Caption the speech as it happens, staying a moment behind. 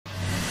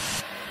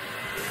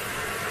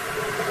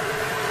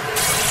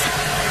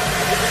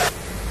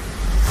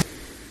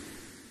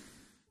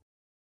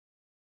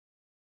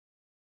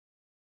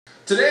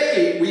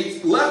Today, we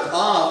left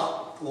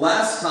off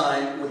last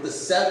time with the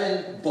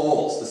 7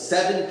 bowls, the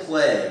 7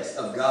 plagues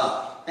of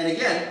God. And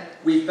again,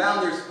 we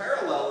found there's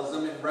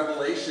parallelism in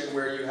Revelation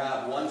where you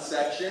have one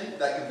section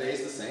that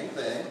conveys the same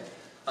thing,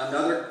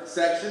 another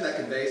section that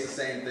conveys the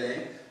same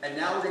thing, and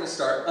now we're going to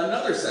start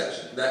another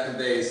section that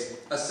conveys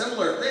a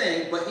similar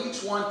thing, but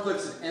each one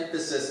puts an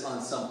emphasis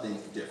on something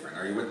different.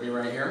 Are you with me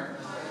right here?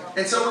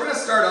 And so we're going to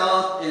start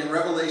off in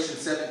Revelation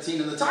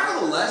 17, and the title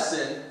of the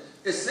lesson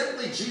is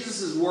simply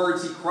Jesus'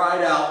 words he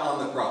cried out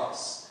on the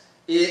cross.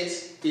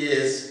 It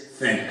is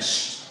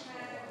finished.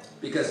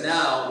 Because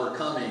now we're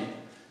coming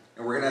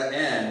and we're going to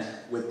end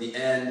with the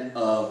end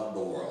of the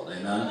world.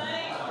 Amen?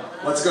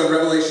 Let's go to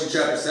Revelation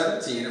chapter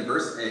 17 and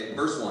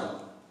verse 1.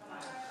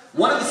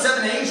 One of the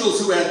 7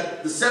 angels who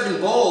had the 7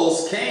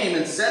 bowls came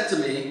and said to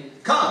me,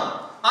 "Come,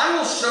 I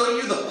will show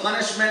you the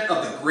punishment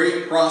of the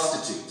great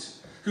prostitute,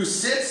 who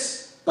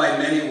sits by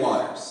many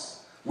waters.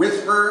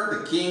 With her,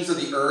 the kings of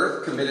the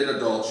earth committed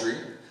adultery,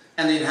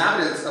 and the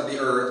inhabitants of the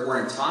earth were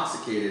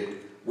intoxicated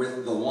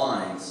with the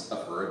wines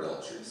of her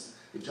adulteries."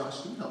 Hey,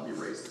 Josh, can you help me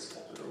raise this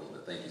pulpit a little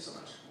bit? Thank you so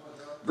much.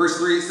 Verse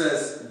 3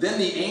 says, "Then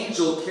the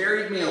angel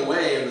carried me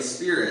away in the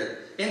spirit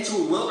into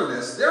a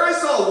wilderness. There I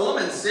saw a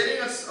woman sitting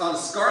on a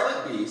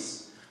scarlet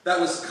beast that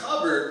was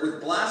covered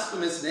with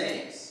blasphemous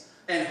names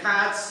and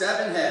had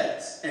 7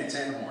 heads and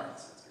 10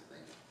 horns." That's a good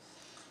thing.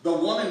 The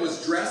woman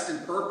was dressed in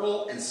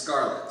purple and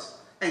scarlet,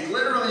 and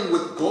glittering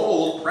with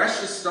gold,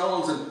 precious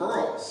stones, and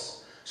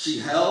pearls. She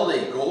held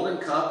a golden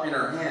cup in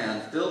her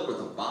hand filled with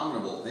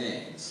abominable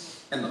things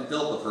and the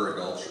filth of her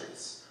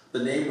adulteries.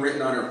 The name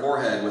written on her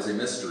forehead was a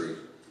mystery: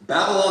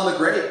 Babylon the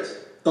Great,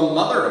 the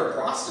mother of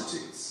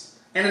prostitutes,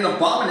 and an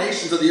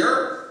abomination to the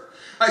earth.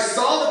 I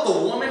saw that the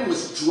woman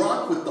was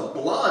drunk with the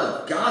blood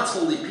of God's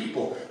holy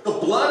people, the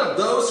blood of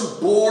those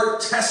who bore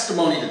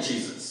testimony to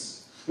Jesus.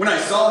 When I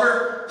saw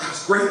her, I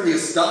was greatly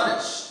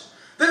astonished.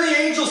 Then the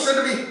angel said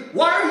to me,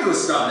 "Why are you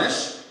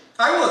astonished?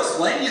 I will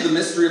explain to you the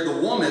mystery of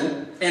the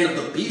woman and of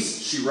the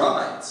beast she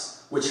rides,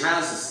 which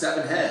has the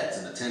 7 heads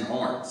and the 10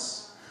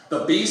 horns.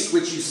 The beast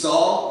which you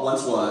saw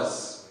once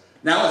was,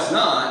 now is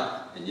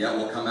not, and yet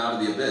will come out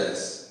of the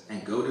abyss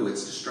and go to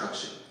its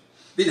destruction.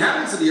 The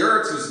inhabitants of the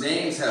earth, whose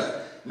names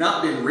have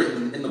not been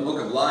written in the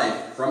book of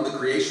life from the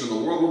creation of the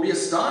world, will be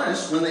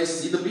astonished when they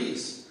see the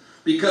beast,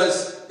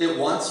 because it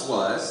once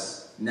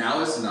was,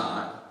 now is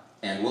not,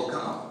 and will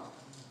come.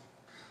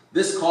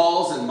 This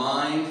calls in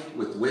mind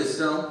with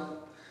wisdom.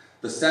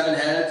 The 7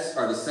 heads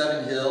are the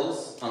 7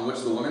 hills on which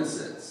the woman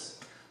sits.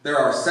 There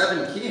are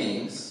 7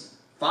 kings.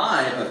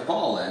 5 have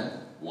fallen.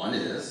 1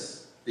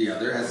 is. The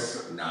other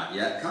has not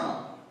yet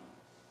come.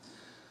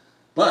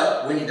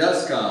 But when he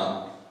does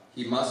come,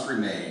 he must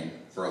remain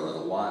for a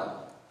little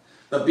while.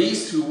 The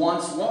beast who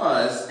once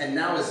was and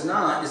now is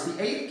not is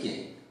the 8th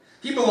king.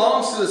 He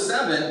belongs to the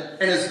 7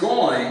 and is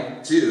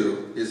going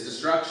to his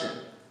destruction.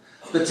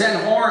 The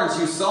 10 horns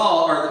you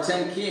saw are the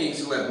 10 kings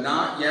who have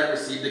not yet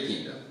received a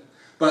kingdom,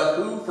 but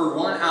who for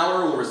 1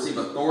 hour will receive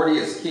authority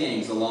as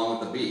kings along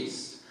with the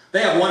beast. They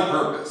have one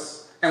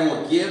purpose, and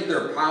will give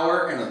their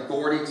power and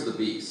authority to the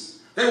beast.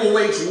 They will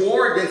wage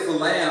war against the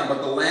Lamb,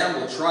 but the Lamb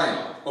will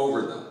triumph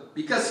over them,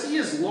 because he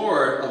is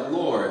Lord of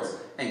lords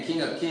and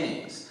King of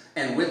kings,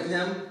 and with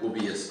him will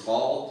be his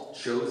called,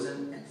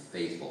 chosen, and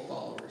faithful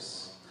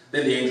followers.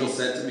 Then the angel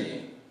said to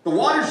me, "The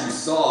waters you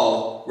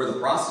saw where the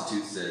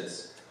prostitute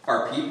sits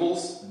are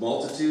peoples,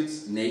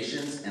 multitudes,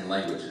 nations, and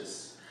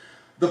languages.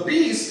 The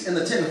beast and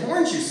the 10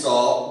 horns you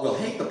saw will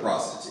hate the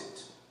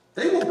prostitute.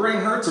 They will bring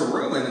her to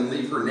ruin and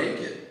leave her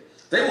naked.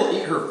 They will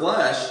eat her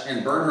flesh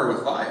and burn her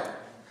with fire.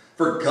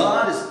 For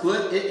God has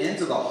put it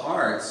into the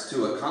hearts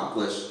to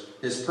accomplish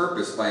his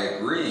purpose by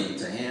agreeing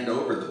to hand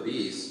over the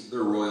beast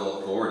their royal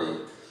authority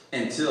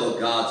until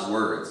God's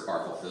words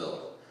are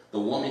fulfilled. The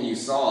woman you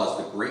saw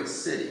is the great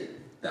city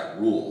that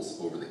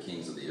rules over the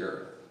kings of the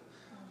earth."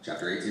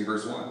 Chapter 18,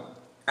 verse 1.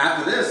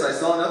 "After this, I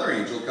saw another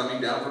angel coming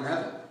down from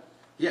heaven.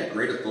 He had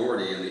great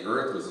authority, and the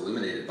earth was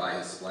illuminated by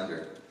his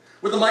splendor.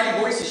 With a mighty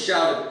voice he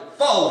shouted,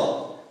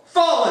 'Fallen!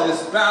 Fallen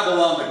is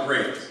Babylon the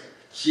Great!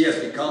 She has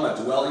become a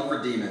dwelling for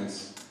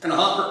demons, and a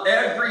haunt for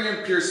every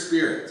impure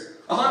spirit,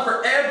 a haunt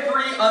for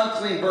every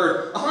unclean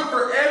bird, a haunt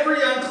for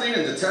every unclean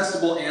and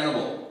detestable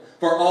animal.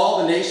 For all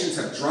the nations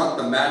have drunk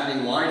the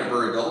maddening wine of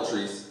her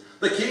adulteries.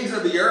 The kings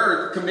of the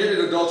earth committed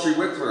adultery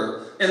with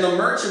her, and the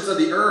merchants of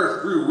the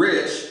earth grew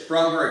rich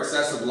from her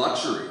excessive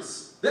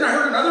luxuries.' Then I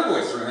heard another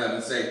voice from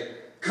heaven say,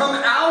 'Come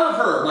out of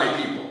her, my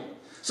people,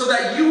 so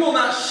that you will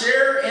not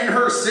share in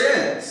her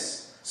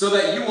sins, so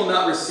that you will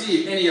not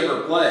receive any of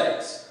her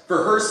plagues.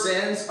 For her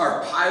sins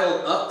are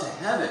piled up to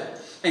heaven,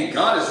 and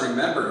God has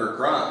remembered her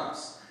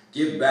crimes.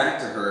 Give back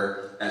to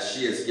her as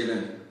she has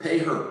given. Pay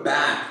her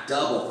back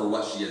double for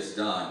what she has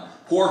done.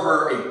 Pour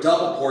her a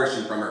double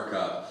portion from her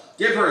cup.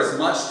 Give her as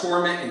much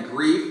torment and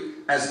grief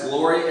as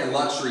glory and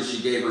luxury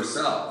she gave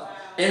herself.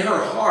 In her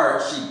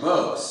heart she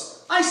boasts,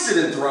 I sit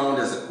enthroned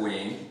as a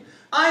queen.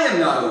 I am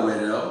not a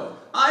widow.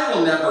 I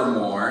will never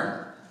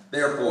mourn.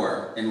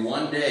 Therefore, in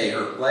one day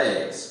her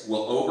plagues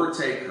will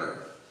overtake her.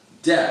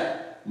 Death,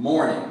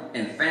 mourning,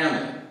 and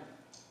famine.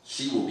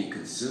 she will be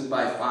consumed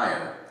by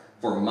fire,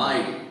 for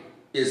mighty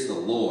is the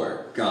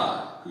Lord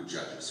God who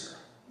judges her.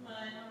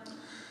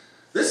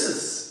 This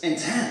is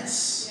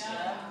intense.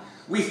 Yeah.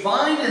 We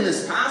find in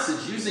this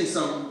passage using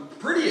some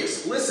pretty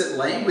explicit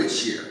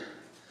language here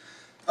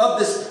of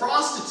this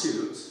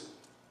prostitute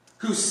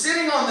who's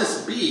sitting on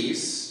this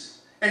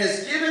beast and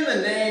is given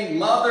the name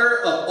Mother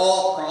of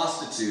all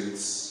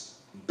prostitutes,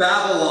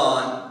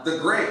 Babylon the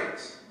Great.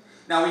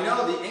 Now we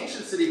know the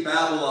ancient city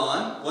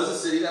Babylon was a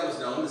city that was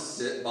known to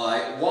sit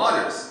by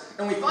waters.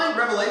 And we find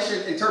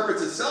Revelation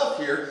interprets itself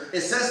here.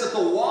 It says that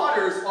the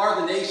waters are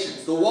the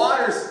nations. The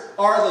waters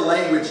are the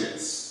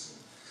languages.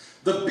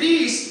 The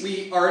beast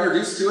we are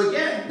introduced to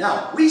again.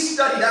 Now, we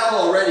studied out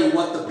already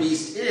what the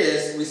beast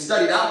is. We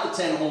studied out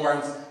the 10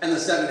 horns and the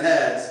 7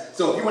 heads.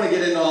 So if you want to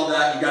get into all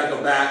that, you got to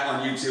go back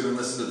on YouTube and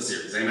listen to the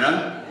series.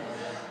 Amen?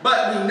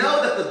 But we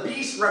know that the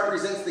beast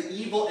represents the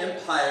evil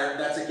empire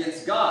that's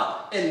against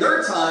God. In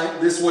their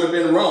time, this would have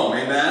been Rome.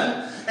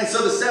 Amen? And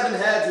so the 7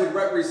 heads would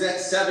represent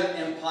 7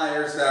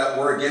 empires that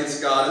were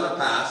against God in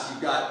the past.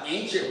 You've got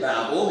ancient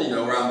Babel,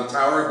 around the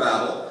Tower of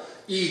Babel,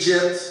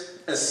 Egypt,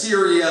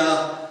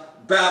 Assyria,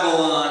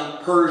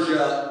 Babylon,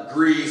 Persia,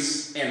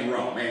 Greece, and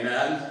Rome.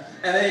 Amen?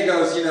 And then he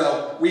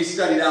goes, we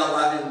studied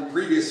out in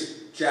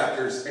previous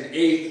chapters an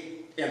 8th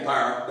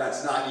empire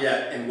that's not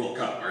yet and will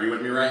come. Are you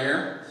with me right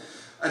here?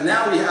 And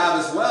now we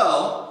have as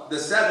well, the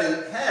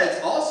 7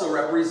 heads also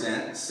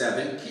represent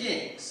 7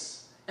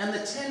 kings. And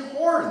the 10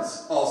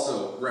 horns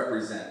also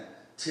represent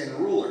 10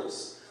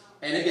 rulers.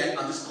 And again,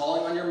 I'm just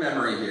calling on your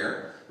memory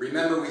here.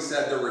 Remember we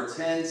said there were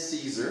 10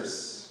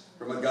 Caesars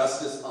from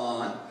Augustus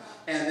on.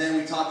 And then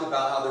we talked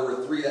about how there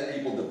were 3 that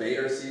people debate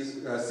are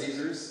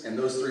Caesars. And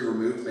those 3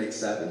 removed make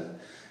 7.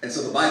 And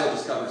so the Bible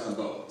just covers them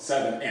both,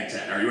 7 and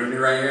 10. Are you with me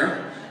right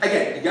here?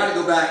 Again, you got to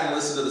go back and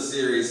listen to the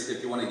series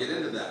if you want to get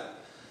into that.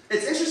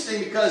 It's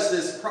interesting because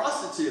this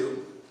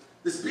prostitute,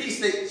 this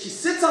beast, she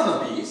sits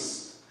on the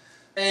beast,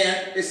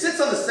 and it sits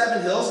on the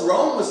 7 hills.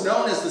 Rome was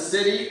known as the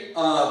city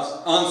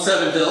on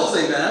 7 hills,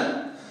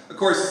 amen? Of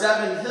course,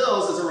 7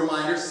 hills, as a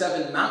reminder,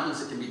 7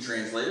 mountains it can be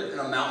translated, and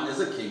a mountain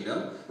is a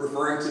kingdom,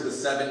 referring to the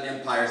 7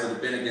 empires that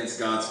have been against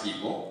God's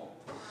people.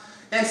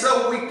 And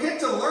so we get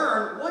to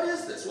learn, what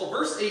is this? Well,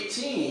 verse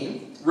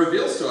 18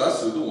 reveals to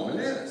us who the woman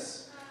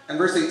is. And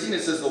verse 18,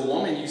 it says, the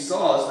woman you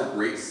saw is the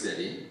great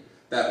city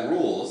that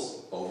rules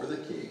over the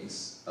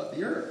kings of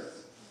the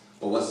earth.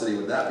 Well, what city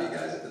would that be,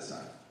 guys, at this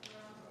time?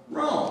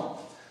 Rome.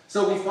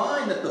 So we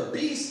find that the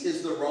beast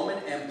is the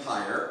Roman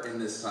Empire in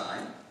this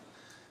time,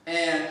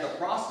 and the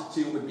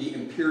prostitute would be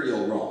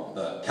Imperial Rome,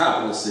 the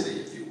capital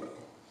city, if you will.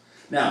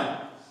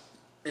 Now,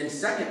 in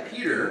 2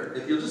 Peter,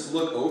 if you'll just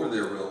look over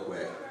there real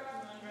quick.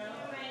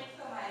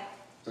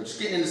 So just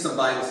getting into some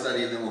Bible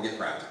study, and then we'll get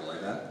practical,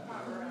 amen?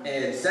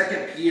 And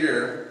 2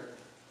 Peter...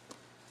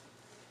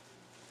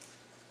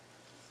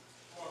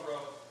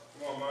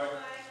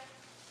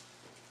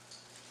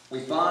 we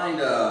find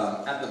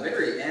at the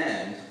very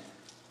end,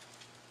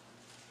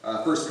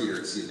 1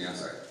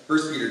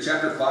 Peter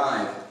chapter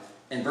 5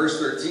 and verse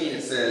 13,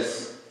 it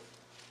says,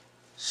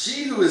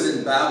 she who is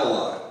in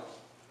Babylon,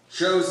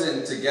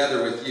 chosen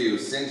together with you,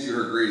 sends you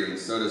her greetings,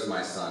 so does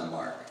my son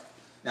Mark.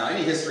 Now,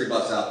 any history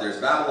buffs out there, is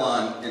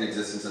Babylon in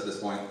existence at this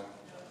point?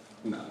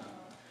 No.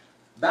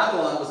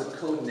 Babylon was a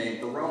code name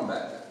for Rome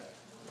back then.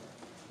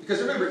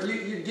 Because remember,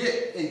 you'd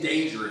get in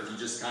danger if you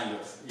just kind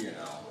of,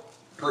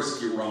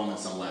 persecute Rome in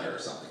some letter or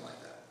something like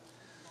that.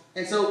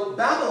 And so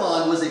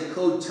Babylon was a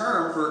code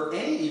term for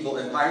any evil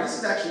empire. This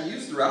is actually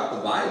used throughout the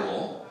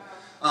Bible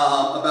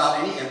about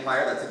any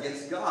empire that's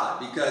against God.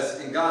 Because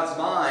in God's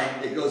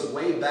mind, it goes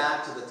way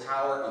back to the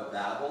Tower of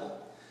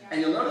Babel. And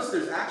you'll notice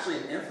there's actually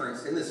an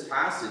inference in this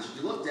passage. If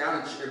you look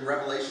down in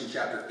Revelation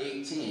chapter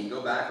 18,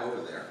 go back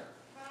over there.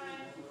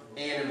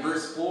 And in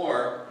verse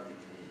 4,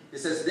 it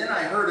says, then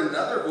I heard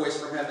another voice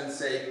from heaven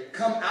say,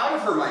 come out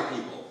of her, my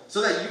people,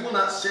 so that you will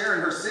not share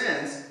in her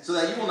sins, so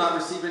that you will not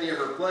receive any of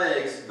her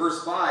plagues.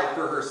 Verse 5,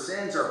 for her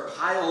sins are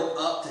piled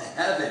up to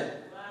heaven,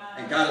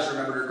 and God has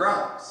remembered her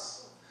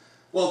crimes.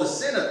 Well, the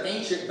sin of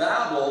ancient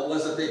Babel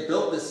was that they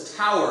built this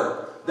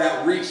tower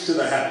that reached to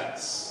the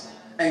heavens.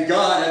 And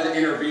God had to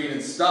intervene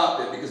and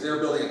stop it because they were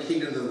building a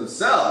kingdom to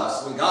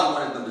themselves when God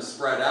wanted them to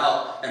spread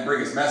out and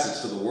bring his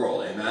message to the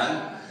world.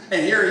 Amen?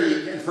 And here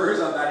he infers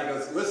on that. He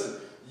goes,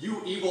 listen,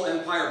 you evil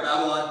empire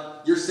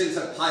Babylon, your sins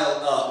have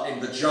piled up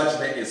and the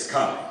judgment is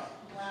coming.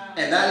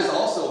 And that is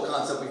also a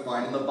concept we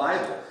find in the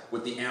Bible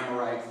with the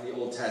Amorites in the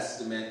Old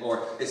Testament.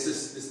 Or it's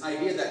this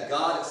idea that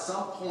God, at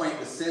some point,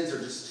 the sins are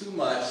just too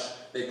much.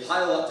 They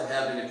pile up to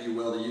heaven, if you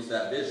will, to use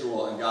that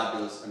visual. And God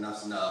goes,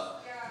 enough's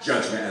enough.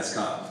 Judgment has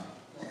come.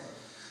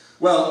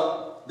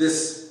 Well,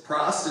 this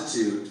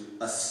prostitute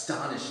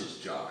astonishes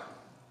John.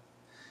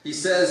 He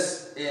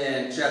says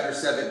in chapter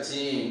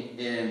 17,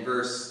 in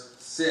verse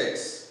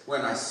 6,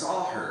 when I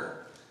saw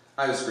her,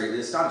 I was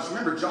greatly astonished.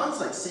 Remember, John's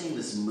like seeing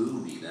this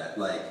movie that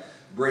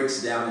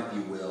breaks down, if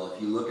you will,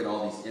 if you look at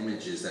all these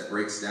images, that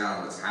breaks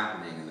down what's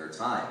happening in their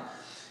time.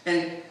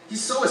 And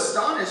he's so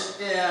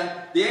astonished, and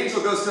the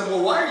angel goes to him,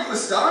 well, why are you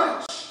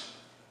astonished?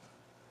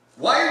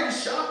 Why are you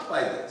shocked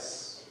by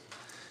this?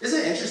 Isn't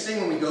it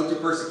interesting when we go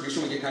through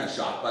persecution, we get kind of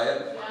shocked by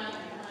it?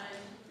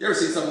 You ever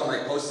seen someone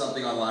like post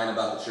something online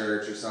about the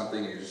church or something,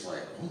 and you're just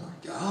like, oh my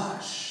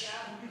gosh,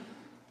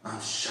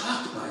 I'm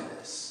shocked by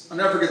this. I'll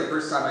never forget the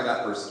first time I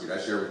got persecuted.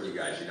 I share with you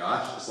guys,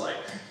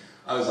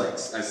 I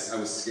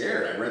was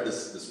scared. I read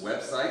this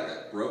website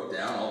that broke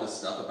down all this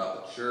stuff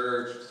about the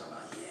church. It's talking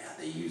about, yeah,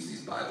 they use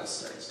these Bible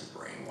studies to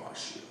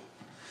brainwash you,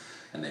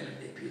 and they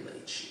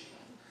manipulate you.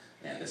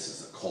 And this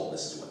is a cult,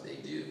 this is what they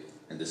do.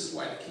 And this is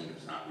why the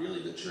kingdom's not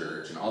really the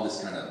church, and all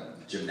this kind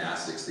of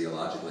gymnastics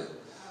theologically.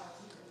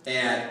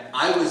 And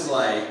I was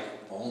like,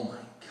 oh my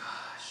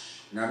gosh.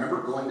 And I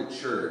remember going to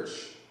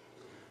church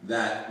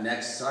that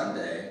next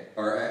Sunday,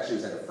 or actually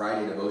it was at a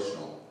Friday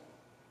devotional,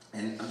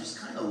 and I'm just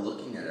kind of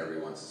looking at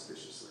everyone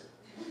suspiciously.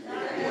 You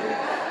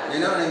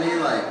know what I mean?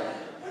 Like,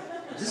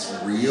 is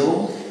this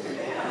real?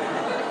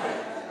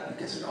 You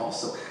guys are all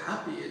so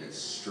happy, and it's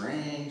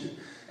strange.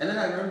 And then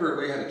I remember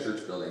we had a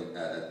church building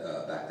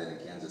back then in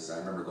Kansas. I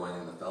remember going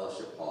in the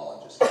fellowship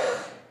hall and just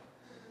crying.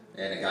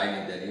 And a guy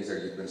named Denny, who's our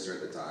youth minister at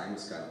the time,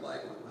 was kind of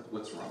like,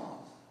 what's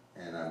wrong?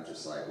 And I'm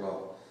just like,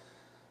 well,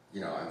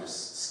 I'm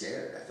just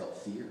scared. I felt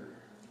fear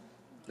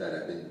that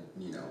I've been,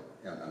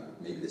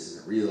 maybe this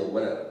isn't real,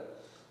 whatever.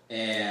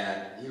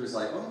 And he was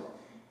like, well,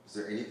 is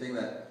there anything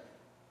that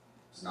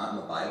is not in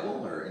the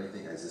Bible or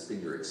anything? Has this been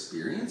your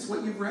experience,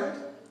 what you've read?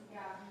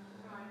 Yeah.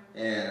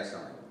 And I was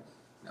kind of like,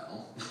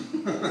 no.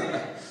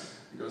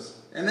 He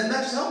goes, and then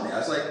that just helped me. I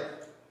was like,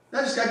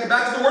 I just got to get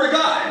back to the Word of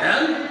God,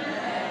 man.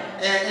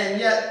 And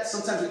yet,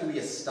 sometimes we can be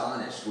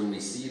astonished when we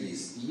see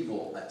these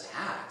evil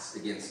attacks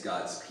against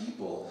God's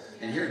people.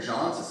 And here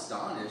John's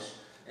astonished.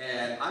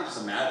 And I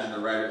just imagine the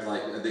writer's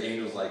like, the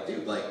angel's like,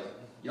 dude, like,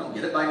 you don't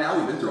get it by now?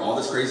 We've been through all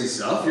this crazy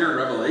stuff here in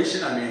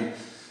Revelation. I mean,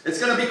 it's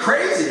going to be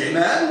crazy,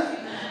 amen?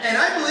 And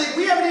I believe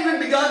we haven't even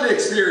begun to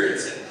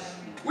experience it.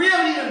 We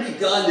haven't even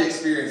begun to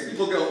experience it.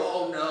 People go,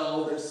 oh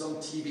no, there's some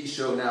TV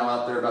show now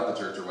out there about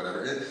the church or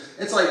whatever.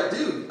 It's like,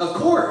 dude, of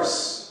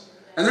course.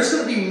 And there's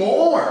going to be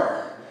more.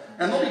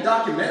 And there'll be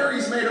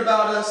documentaries made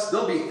about us.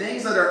 There'll be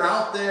things that are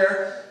out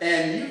there.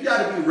 And you've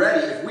got to be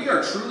ready. If we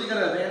are truly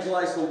going to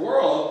evangelize the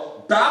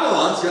world,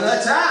 Babylon's going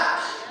to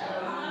attack.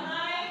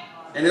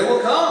 And it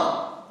will come.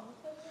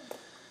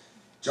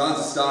 John's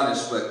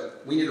astonished,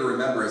 but we need to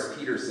remember, as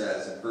Peter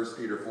says in 1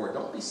 Peter 4,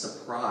 don't be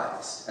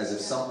surprised as if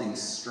something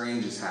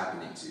strange is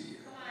happening to you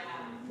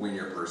when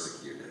you're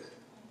persecuted.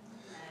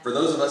 For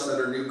those of us that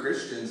are new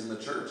Christians in the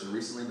church and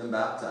recently been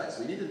baptized,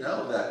 we need to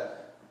know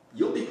that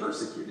you'll be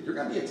persecuted. You're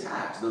going to be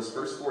attacked those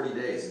first 40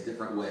 days in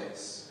different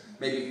ways.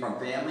 Maybe from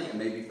family, and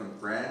maybe from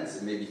friends,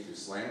 and maybe through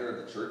slander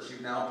of the church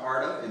you're now a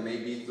part of, and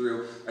maybe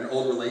through an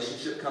old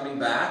relationship coming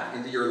back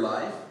into your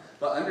life.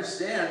 But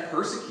understand,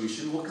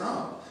 persecution will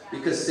come,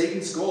 because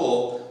Satan's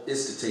goal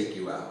is to take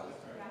you out.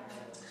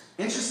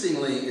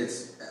 Interestingly,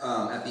 it's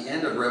at the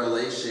end of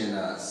Revelation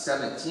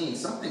 17,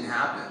 something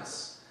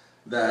happens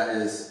that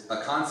is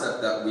a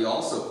concept that we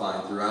also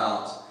find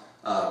throughout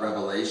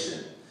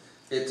Revelation.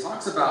 It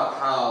talks about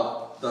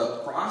how the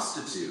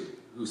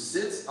prostitute who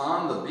sits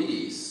on the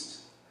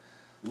beast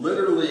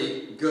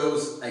literally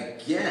goes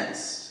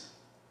against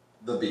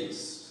the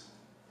beast.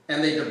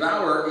 And they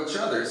devour each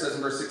other. It says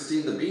in verse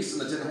 16, the beast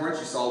and the 10 horns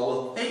you saw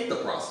will hate the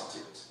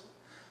prostitute.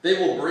 They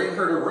will bring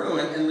her to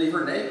ruin and leave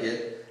her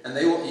naked, and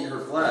they will eat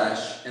her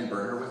flesh and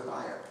burn her with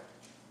fire.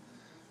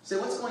 Say,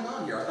 what's going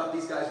on here? I thought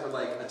these guys were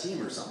like a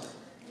team or something.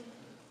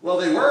 Well,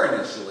 they were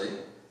initially,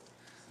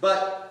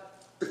 but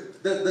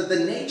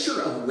the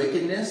nature of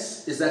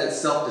wickedness is that it's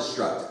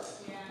self-destructive.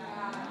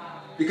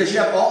 Because you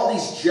have all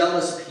these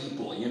jealous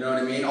people, you know what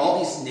I mean? All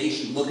these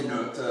nations looking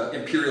to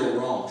imperial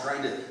Rome,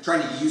 trying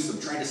to use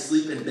them, trying to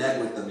sleep in bed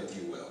with them, if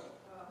you will,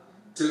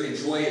 to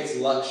enjoy its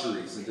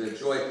luxuries and to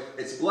enjoy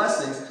its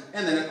blessings.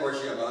 And then, of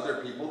course, you have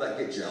other people that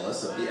get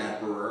jealous of the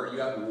emperor. You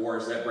have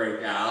wars that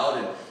break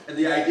out, and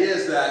the idea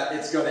is that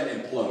it's going to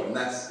implode, and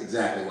that's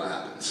exactly what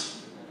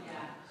happens.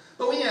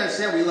 But we need to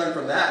understand, we learn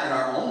from that in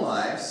our own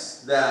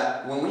lives,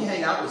 that when we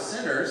hang out with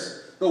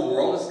sinners, the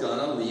world is going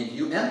to leave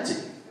you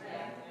empty.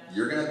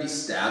 You're going to be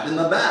stabbed in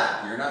the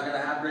back. You're not going to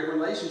have great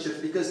relationships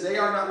because they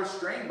are not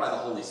restrained by the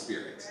Holy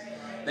Spirit.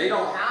 They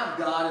don't have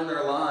God in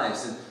their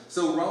lives. And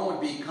so Rome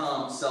would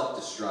become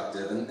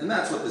self-destructive. And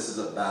that's what this is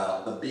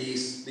about. The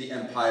beast, the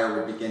empire,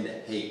 would begin to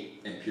hate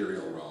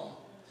imperial Rome.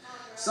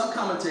 Some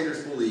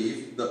commentators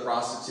believe the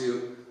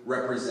prostitute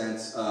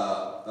represents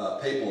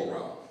papal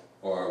Rome,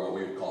 or what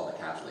we would call the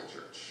Catholic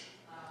Church.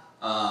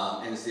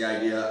 And it's the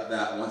idea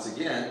that, once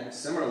again,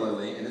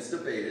 similarly, and it's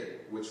debated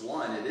which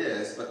one it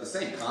is, but the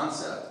same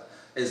concept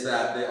is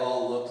that they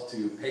all looked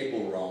to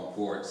papal Rome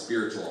for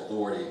spiritual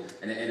authority,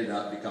 and it ended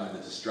up becoming the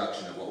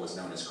destruction of what was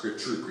known as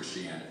true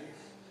Christianity.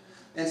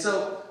 And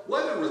so,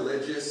 whether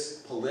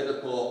religious,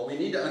 political, we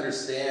need to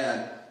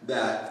understand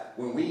that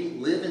when we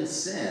live in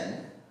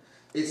sin,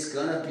 it's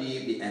going to be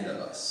the end of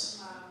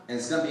us. And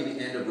it's going to be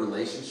the end of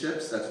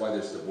relationships. That's why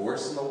there's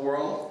divorce in the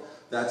world.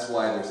 That's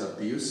why there's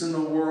abuse in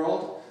the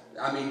world.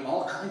 I mean,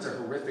 all kinds of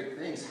horrific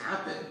things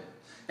happen.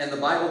 And the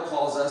Bible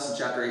calls us in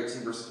chapter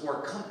 18, verse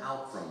 4, come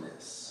out from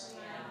this.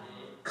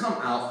 come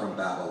out from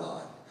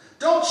Babylon.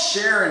 Don't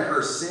share in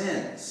her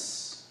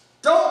sins.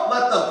 Don't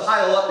let them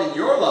pile up in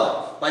your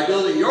life by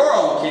building your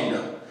own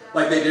kingdom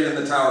like they did in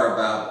the Tower of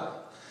Babel.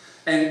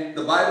 And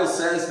the Bible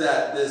says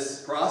that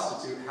this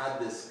prostitute had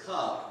this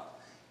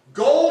cup,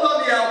 gold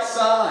on the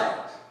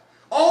outside,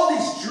 all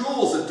these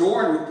jewels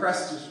adorned with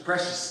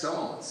precious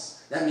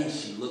stones. That means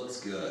she looks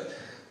good,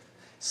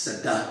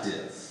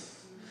 seductive.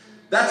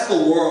 That's the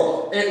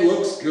world. It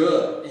looks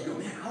good. And you go,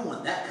 man, I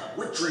want that cup.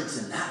 What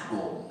drink's in that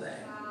golden thing?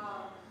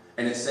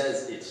 And it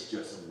says it's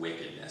just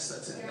wickedness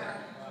that's in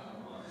there.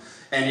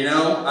 And you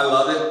know, I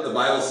love it. The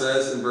Bible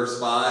says in verse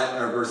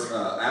 5, or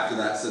after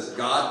that says,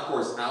 God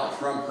pours out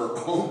from her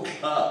own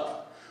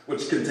cup,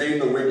 which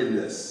contained the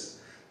wickedness,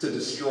 to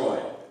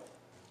destroy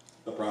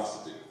the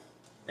prostitute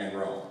and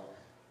Rome.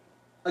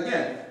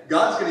 Again,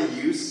 God's going to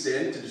use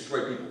sin to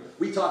destroy people.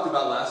 We talked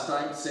about last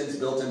time, sin's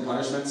built-in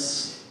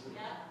punishments.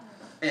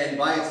 And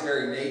by its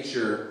very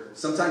nature,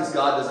 sometimes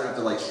God doesn't have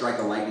to like strike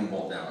a lightning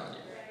bolt down on you.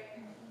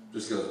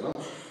 Just goes, well,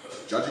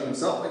 judging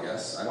himself, I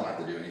guess. I don't have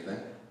to do anything.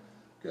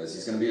 Because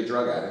he's going to be a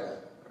drug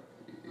addict.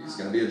 He's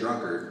going to be a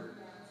drunkard.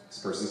 This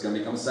person's going to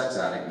become a sex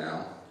addict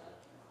now.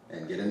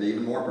 And get into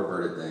even more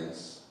perverted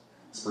things.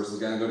 This person's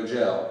going to go to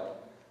jail.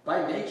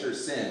 By nature,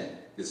 sin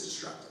is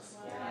destructive.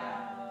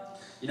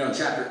 You know, in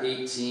chapter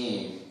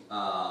 18,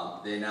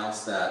 they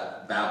announced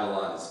that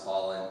Babylon has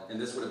fallen.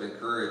 And this would have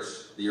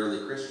encouraged the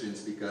early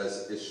Christians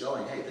because it's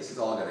showing, hey, this is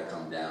all going to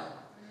come down.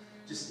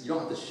 Just, you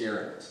don't have to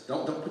share in it.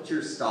 Don't put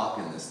your stock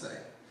in this thing.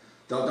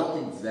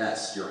 Don't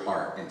invest your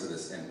heart into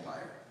this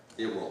empire.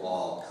 It will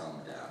all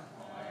come down.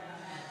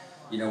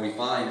 You know, we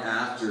find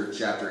after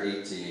chapter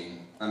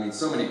 18, I mean,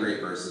 so many great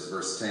verses.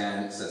 Verse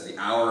 10 says, the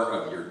hour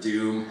of your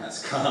doom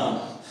has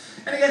come.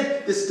 And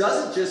again, this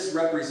doesn't just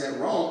represent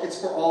Rome. It's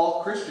for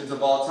all Christians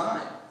of all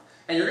time.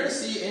 And you're going to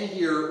see in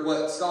here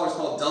what scholars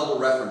call double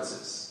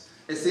references.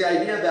 It's the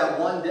idea that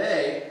one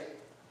day,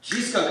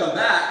 Jesus is going to come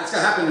back. It's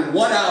going to happen in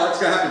 1 hour. It's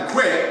going to happen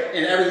quick.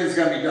 And everything's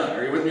going to be done.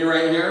 Are you with me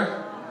right here?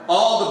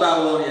 All the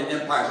Babylonian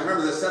empires.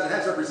 Remember, the 7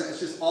 heads represent, it's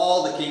just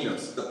all the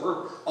kingdoms.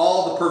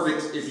 All the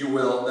perfect, if you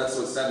will. That's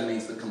what 7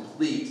 means. The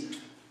complete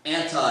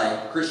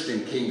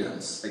anti-Christian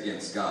kingdoms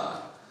against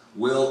God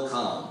will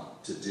come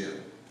to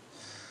doom.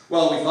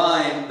 Well, we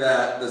find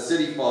that the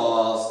city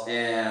falls,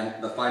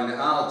 and the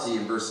finality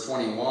in verse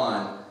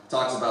 21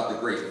 talks about the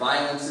great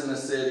violence in the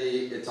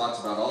city. It talks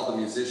about all the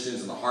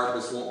musicians and the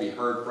harpists won't be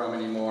heard from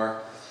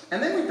anymore.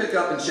 And then we pick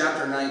up in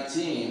chapter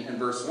 19 and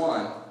verse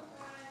 1.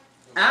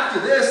 After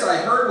this, I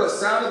heard what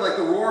sounded like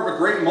the roar of a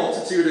great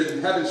multitude in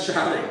heaven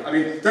shouting. I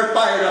mean, they're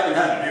fired up in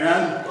heaven,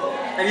 amen?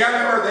 And you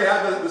remember they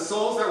had the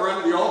souls that were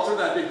under the altar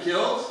that had been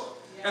killed?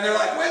 And they're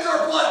like, when's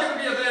our blood going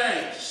to be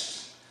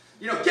avenged?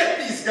 You know,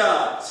 get these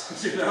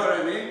guys. You know what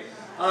I mean?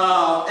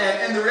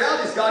 And the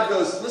reality is God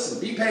goes,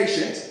 listen, be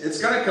patient.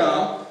 It's going to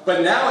come.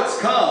 But now it's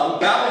come.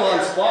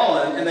 Babylon's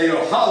fallen. And they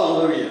go,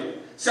 hallelujah.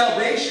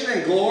 Salvation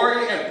and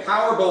glory and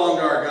power belong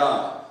to our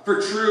God.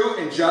 For true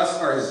and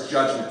just are his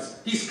judgments.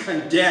 He's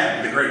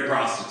condemned the great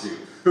prostitute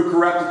who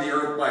corrupted the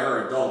earth by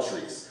her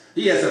adulteries.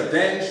 He has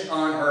avenged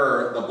on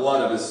her the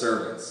blood of his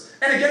servants.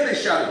 And again they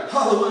shouted,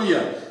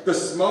 hallelujah. The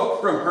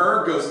smoke from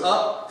her goes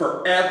up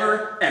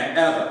forever and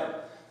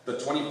ever. The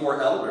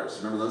 24 elders,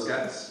 remember those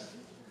guys?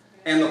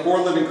 And the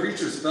 4 living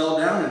creatures fell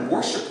down and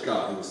worshipped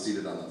God who was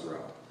seated on the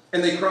throne.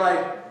 And they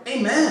cried,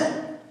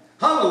 amen,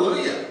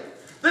 hallelujah.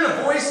 Then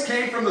a voice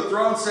came from the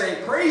throne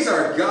saying, praise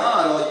our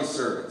God, all you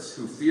servants,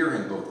 who fear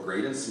him both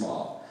great and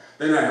small.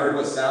 Then I heard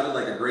what sounded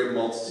like a great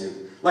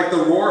multitude, like the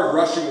roar of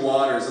rushing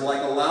waters, and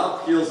like the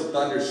loud peals of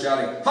thunder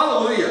shouting,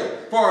 hallelujah,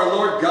 for our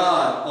Lord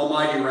God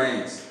Almighty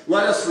reigns.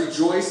 Let us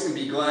rejoice and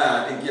be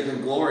glad and give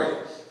him glory.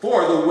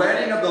 For the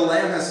wedding of the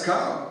Lamb has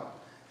come,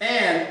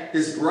 and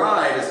his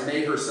bride has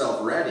made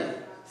herself ready.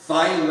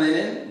 Fine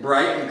linen,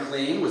 bright and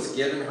clean, was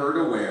given her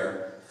to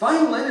wear.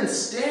 Fine linen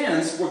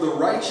stands for the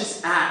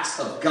righteous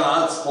acts of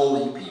God's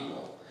holy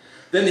people.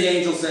 Then the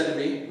angel said to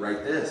me,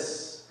 write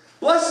this.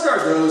 Blessed are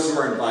those who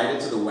are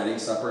invited to the wedding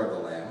supper of the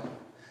Lamb.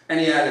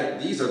 And he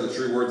added, these are the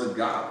true words of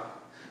God.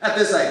 At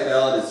this I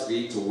fell at his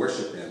feet to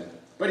worship him.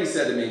 But he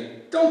said to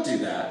me, don't do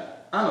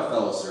that. I'm a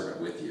fellow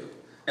servant with you,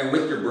 and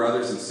with your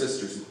brothers and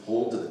sisters who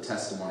hold to the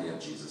testimony of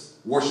Jesus.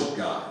 Worship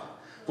God.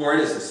 For it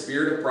is the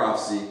spirit of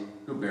prophecy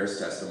who bears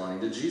testimony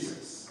to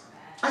Jesus.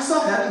 I saw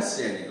heaven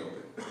standing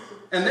open,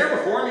 and there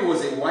before me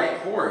was a white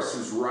horse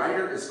whose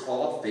rider is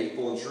called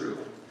Faithful and True.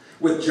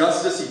 With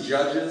justice he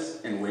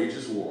judges and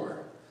wages war.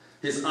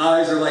 His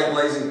eyes are like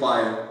blazing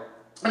fire,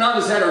 and on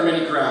his head are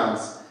many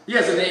crowns. He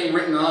has a name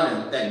written on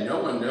him that no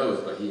one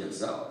knows but he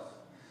himself.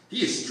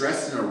 He is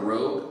dressed in a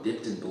robe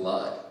dipped in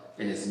blood,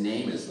 and his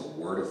name is the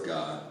Word of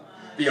God.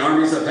 The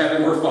armies of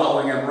heaven were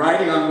following him,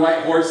 riding on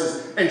white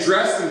horses and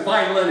dressed in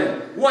fine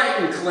linen, white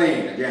and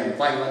clean. Again, the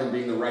fine linen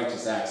being the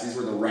righteous acts. These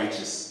were the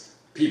righteous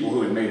people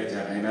who had made it to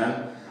heaven.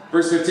 Amen?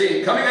 Verse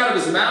 15, coming out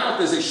of his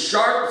mouth is a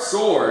sharp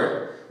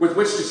sword with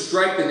which to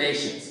strike the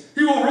nations.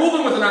 He will rule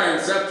them with an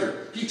iron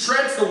scepter. He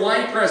treads the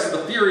winepress of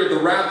the fury of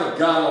the wrath of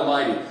God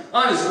Almighty.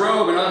 On his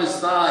robe and on his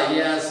thigh he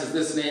has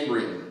this name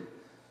written,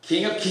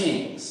 King of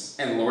kings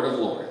and Lord of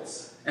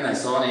lords. And I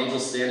saw an angel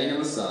standing in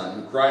the sun,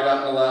 who cried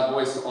out in a loud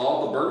voice to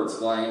all the birds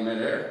flying in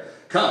midair,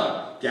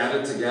 "Come,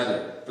 gather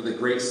together for the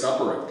great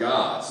supper of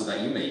God, so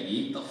that you may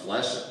eat the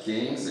flesh of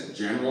kings and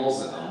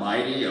generals and the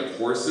mighty, of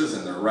horses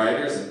and their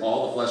riders, and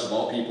all the flesh of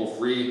all people,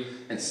 free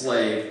and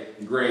slave,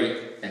 great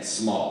and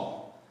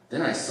small."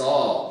 Then I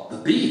saw the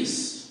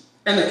beast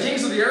and the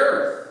kings of the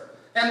earth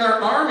and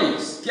their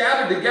armies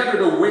gathered together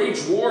to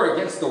wage war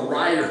against the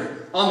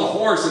rider on the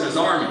horse and his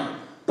army.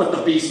 But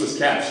the beast was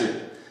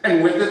captured,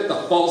 and with it the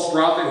false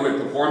prophet who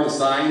had performed the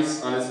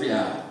signs on his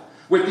behalf.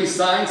 With these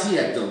signs he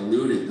had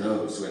deluded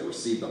those who had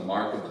received the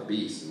mark of the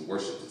beast and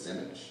worshipped its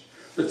image.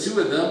 The two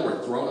of them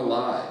were thrown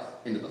alive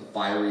into the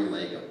fiery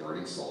lake of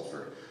burning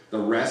sulfur. The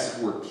rest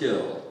were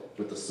killed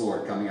with the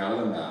sword coming out of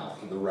the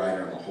mouth of the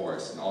rider on the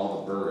horse, and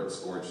all the birds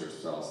gorged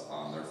themselves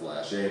on their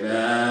flesh.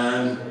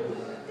 Amen.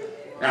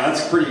 Now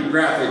that's a pretty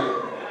graphic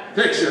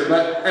picture,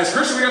 but as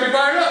Christians we gotta be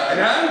fired up.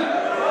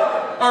 Amen.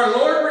 Our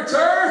Lord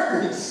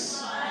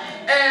returns,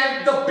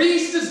 and the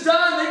beast is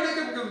done.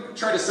 They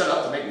try to set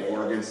up to make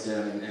war against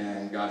him,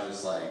 and God's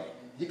just like,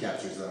 he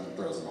captures them and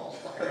throws them all to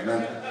fire.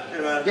 Amen?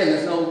 Amen. Again,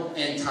 there's no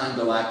end-time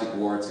galactic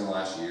war. It's going to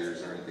last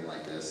years or anything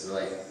like this.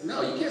 They're like,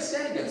 no, you can't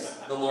stand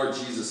against the Lord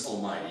Jesus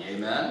Almighty.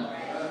 Amen?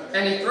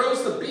 And he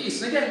throws the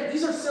beast. And again,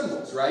 these are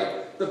symbols,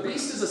 right? The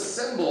beast is a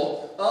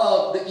symbol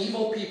of the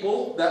evil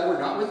people that were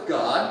not with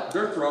God.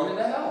 They're thrown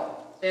into hell.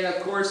 And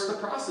of course, the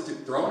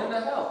prostitute thrown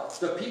into hell.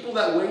 The people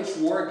that waged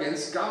war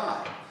against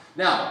God.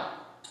 Now,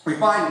 we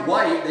find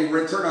white, they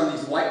return on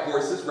these white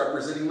horses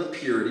representing the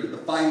purity, the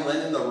fine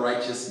linen, the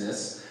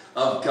righteousness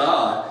of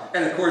God.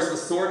 And of course, the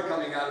sword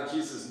coming out of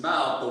Jesus'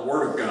 mouth, the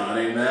word of God,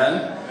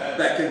 amen?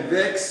 That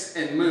convicts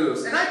and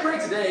moves. And I pray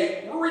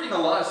today, we're reading a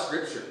lot of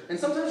scripture. And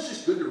sometimes it's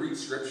just good to read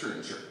scripture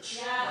in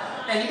church.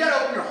 And you got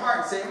to open your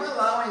heart and say, am I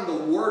allowing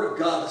the word of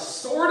God, the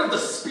sword of the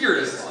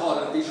Spirit, as it's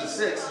called in Ephesians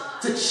 6,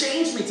 to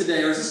change me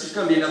today? Or is this just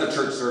going to be another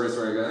church service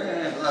where I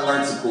go, I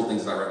learned some cool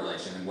things about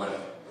Revelation and whatever?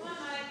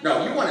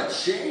 No, you want to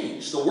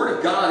change. The Word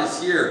of God is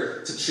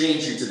here to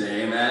change you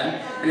today, amen?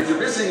 And if you're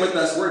visiting with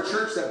us, we're a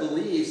church that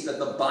believes that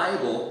the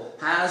Bible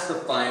has the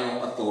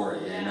final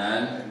authority,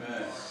 amen?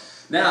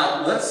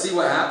 Now, let's see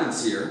what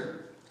happens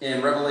here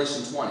in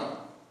Revelation 20,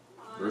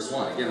 verse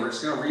 1. Again, we're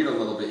just going to read a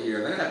little bit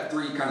here. Then I have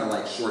three kind of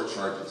like short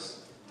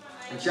charges.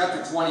 In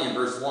chapter 20 and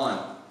verse 1,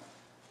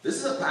 this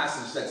is a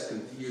passage that's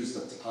confused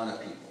a ton of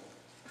people.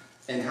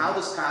 And how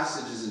this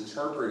passage is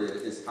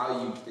interpreted is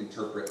how you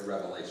interpret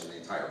Revelation, the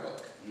entire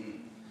book.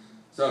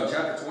 So in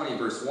chapter 20,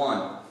 verse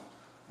 1,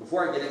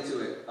 before I get into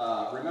it,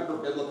 remember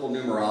biblical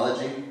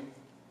numerology?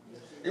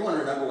 Anyone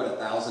remember what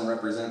 1,000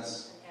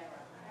 represents?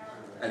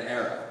 An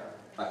era.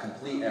 A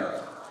complete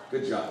era.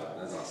 Good job.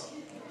 That's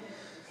awesome.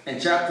 In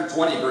chapter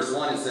 20, verse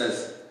 1, it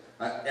says,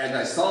 and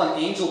I saw an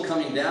angel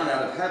coming down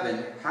out of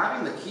heaven,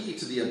 having the key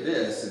to the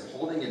abyss, and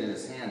holding it in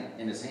his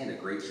hand a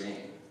great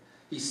chain.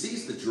 He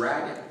seized the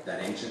dragon,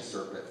 that ancient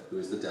serpent, who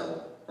is the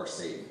devil, or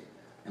Satan,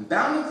 and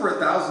bound him for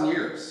 1,000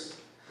 years.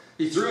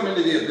 He threw him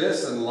into the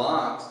abyss and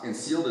locked and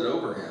sealed it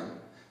over him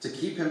to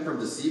keep him from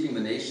deceiving the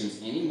nations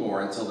any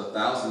more until the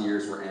 1,000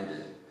 years were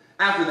ended.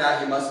 After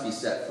that, he must be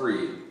set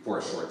free for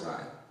a short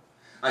time.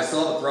 I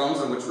saw the thrones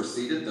on which were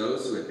seated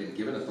those who had been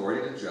given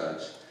authority to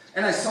judge.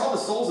 And I saw the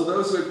souls of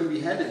those who had been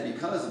beheaded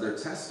because of their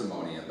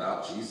testimony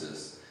about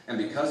Jesus and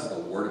because of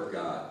the word of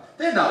God.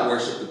 They had not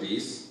worshipped the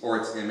beast or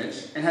its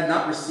image and had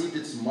not received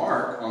its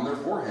mark on their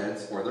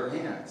foreheads or their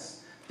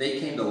hands. They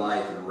came to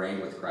life and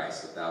reigned with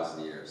Christ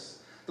 1,000 years.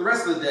 The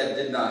rest of the dead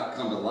did not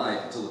come to life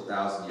until the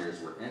 1,000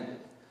 years were ended.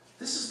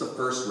 This is the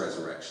first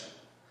resurrection.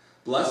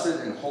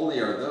 Blessed and holy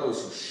are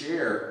those who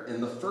share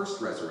in the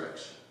first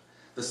resurrection.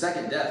 The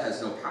second death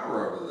has no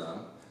power over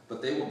them,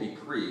 but they will be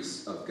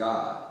priests of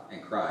God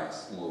and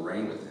Christ and will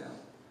reign with him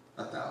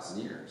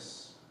 1,000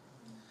 years.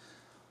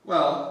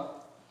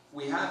 Well,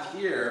 we have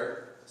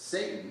here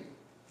Satan,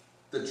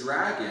 the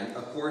dragon.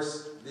 Of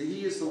course,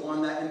 he is the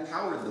one that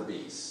empowered the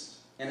beast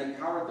and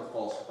empowered the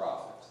false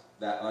prophet,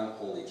 that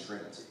unholy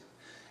trinity.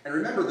 And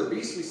remember, the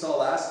beast we saw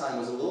last time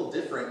was a little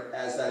different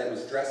as that it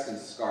was dressed in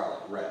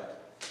scarlet, red.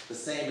 The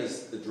same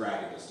as the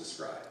dragon was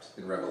described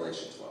in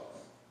Revelation 12.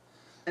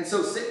 And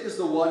so Satan is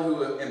the one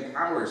who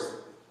empowers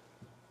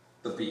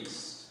the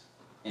beast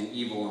and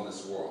evil in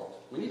this world.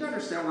 We need to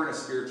understand we're in a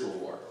spiritual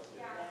war.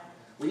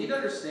 We need to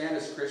understand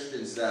as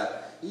Christians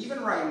that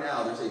even right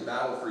now there's a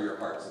battle for your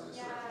hearts in this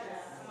room.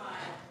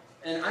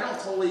 And I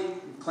don't totally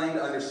claim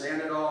to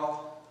understand it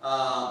all,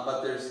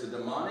 but there's the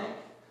demonic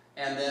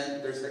and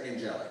then there's the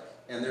angelic.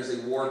 And there's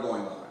a war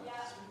going on.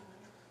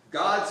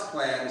 God's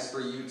plan is for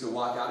you to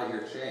walk out of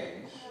here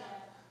changed.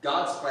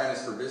 God's plan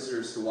is for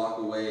visitors to walk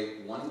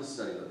away wanting to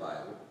study the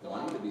Bible,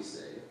 wanting to be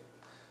saved.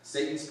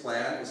 Satan's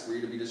plan is for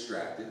you to be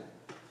distracted.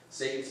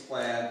 Satan's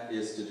plan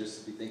is to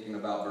just be thinking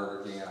about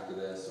Burger King after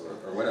this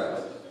or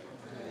whatever.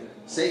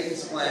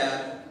 Satan's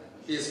plan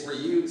is for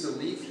you to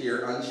leave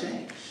here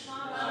unchanged.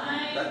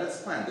 That's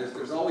the plan.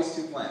 There's always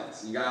two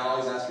plans. You got to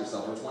always ask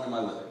yourself, which one am I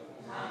living?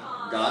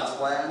 God's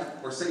plan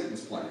or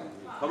Satan's plan?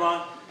 Come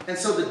on. And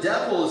so the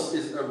devil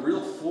is a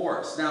real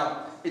force.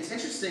 Now, it's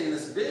interesting in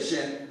this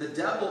vision, the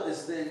devil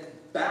is then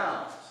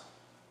bound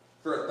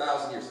for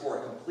 1,000 years, for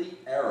a complete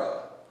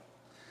era.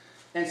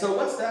 And so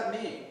what's that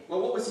mean?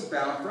 Well, what was he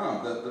bound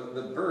from?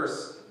 The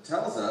verse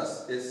tells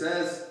us, it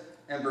says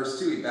in verse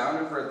 2, he bound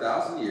him for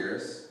 1,000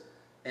 years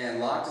and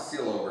locked a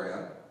seal over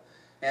him.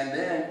 And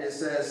then it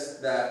says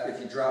that if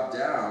you drop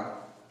down,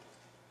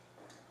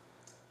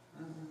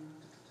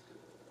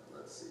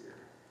 let's see here.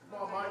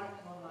 Come on,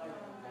 Mike. Come on, Mike.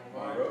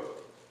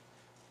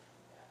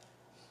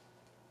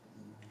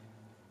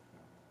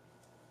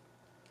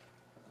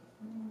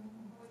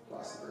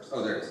 Lost the verse.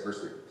 Oh, there it is,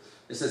 verse 3.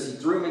 It says, he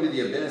threw him into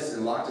the abyss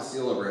and locked a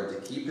seal over him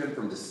to keep him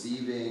from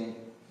deceiving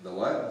the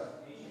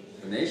what?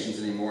 The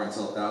nations anymore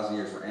until 1,000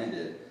 years were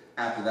ended.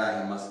 After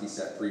that, he must be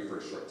set free for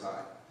a short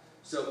time.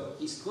 So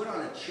he's put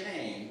on a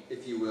chain,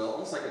 if you will,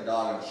 almost like a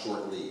dog on a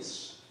short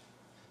leash,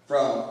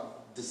 from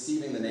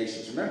deceiving the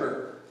nations.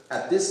 Remember,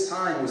 at this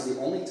time was the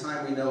only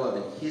time we know of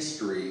in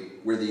history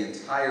where the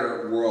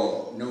entire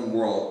world, known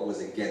world, was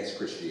against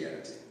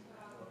Christianity.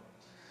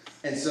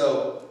 And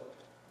so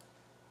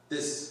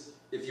this,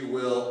 if you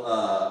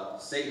will,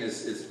 Satan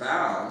is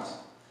bound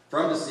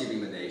from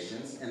deceiving the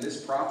nations, and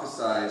this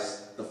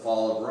prophesies the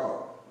fall of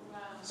Rome. Wow.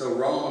 So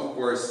Rome, of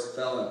course,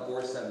 fell in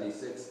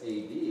 476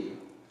 AD,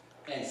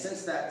 and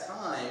since that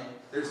time,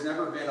 there's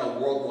never been a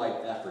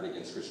worldwide effort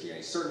against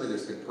Christianity. Certainly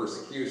there's been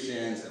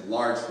persecutions and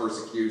large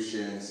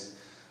persecutions,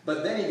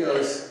 but then he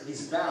goes,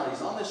 he's bound,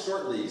 he's on this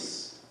short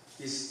leash,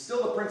 he's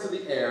still the prince of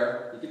the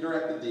air, he can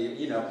direct the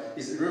demon,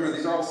 remember,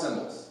 these are all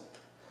symbols.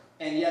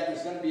 And yet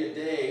there's going to be a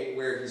day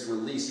where he's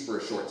released for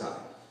a short time.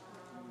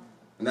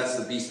 And that's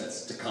the beast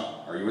that's to come.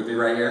 Are you with me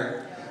right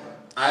here?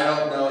 I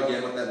don't know,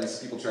 again, what that means.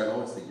 People try,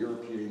 it's the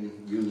European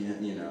Union,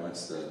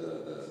 it's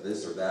the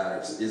this or that, or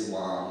it's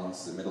Islam,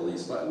 it's the Middle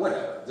East, but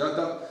whatever.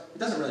 It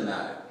doesn't really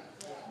matter.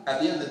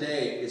 At the end of the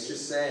day, it's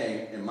just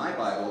saying, in my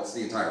Bible, it's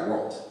the entire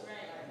world.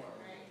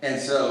 And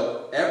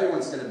so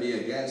everyone's going to be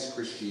against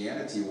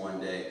Christianity one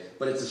day,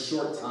 but it's a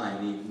short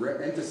time. He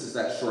emphasizes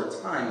that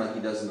short time like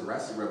he does in the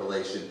rest of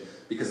Revelation,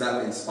 because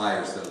that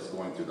inspires those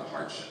going through the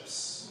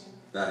hardships.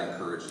 That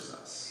encourages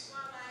us.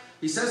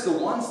 He says the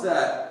ones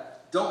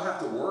that don't have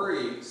to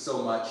worry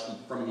so much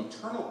from an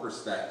eternal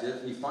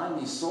perspective, you find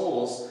these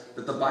souls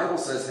that the Bible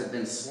says have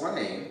been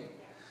slain,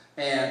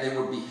 and they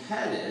were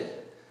beheaded,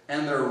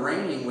 and they're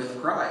reigning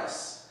with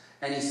Christ.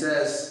 And he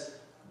says,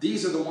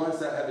 these are the ones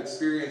that have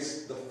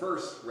experienced the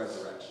first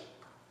resurrection.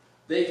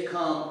 They've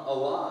come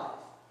alive.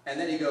 And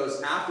then he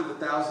goes, after the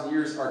 1,000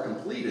 years are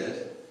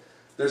completed,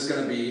 there's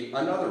going to be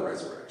another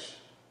resurrection.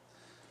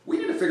 We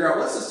need to figure out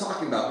what's this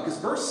talking about, because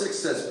verse 6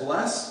 says,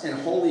 blessed and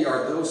holy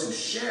are those who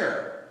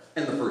share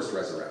in the first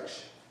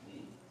resurrection.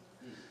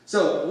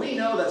 So we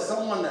know that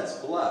someone that's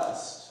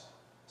blessed,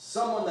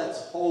 someone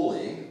that's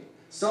holy,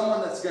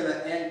 someone that's going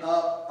to end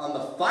up on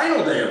the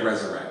final day of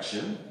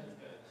resurrection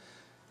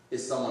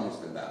is someone who's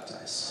been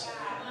baptized.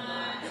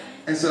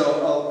 And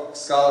so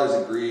scholars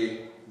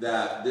agree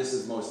that this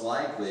is most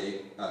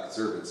likely,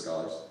 conservative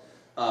scholars,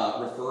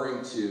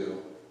 referring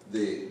to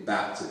the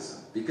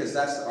baptism, because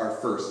that's our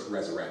first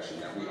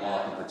resurrection that we all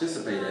can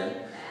participate in.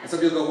 And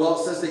some people go, well,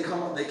 it says they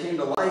came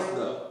to life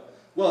though.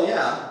 Well,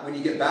 yeah, when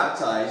you get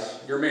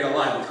baptized, you're made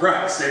alive with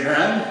Christ,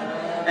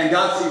 amen? And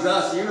God sees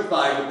us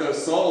unified with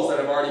those souls that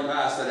have already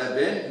passed, that have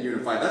been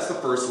unified. That's the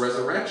first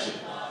resurrection.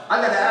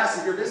 I've got to ask,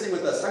 if you're visiting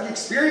with us, have you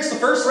experienced the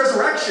first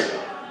resurrection?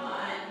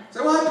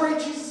 Say, well, I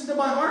prayed Jesus into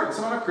my heart,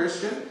 so I'm a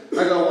Christian.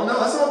 I go, well, no,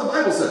 that's not what the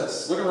Bible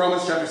says. Look at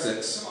Romans chapter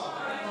 6.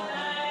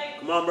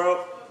 Come on,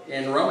 bro.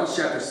 In Romans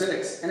chapter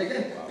 6, and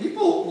again,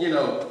 people,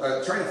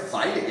 try to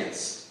fight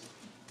against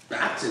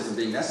baptism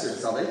being necessary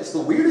for salvation. It's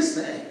the weirdest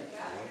thing.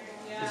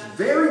 It's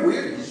very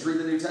weird. You just read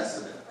the New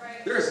Testament.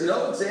 There is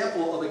no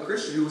example of a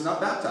Christian who was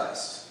not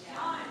baptized.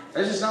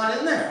 It's just not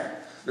in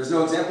there. There's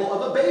no example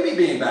of a baby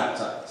being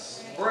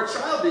baptized or a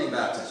child being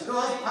baptized. You go,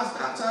 I was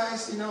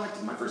baptized, I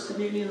did my first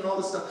communion and all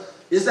this stuff.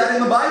 Is that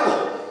in the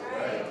Bible?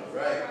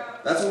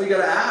 Right. That's what we got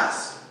to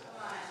ask.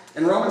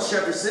 In Romans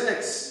chapter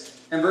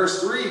 6 and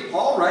verse 3,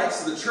 Paul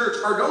writes to the church,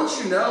 or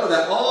don't you know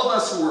that all of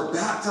us who were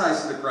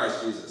baptized into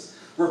Christ Jesus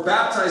were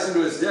baptized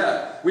into his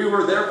death? We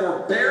were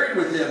therefore buried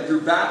with him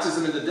through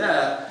baptism into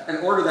death, in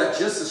order that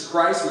just as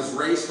Christ was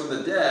raised from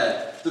the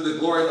dead through the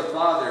glory of the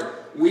Father,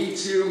 we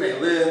too may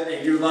live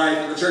a new life.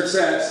 And the church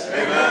says,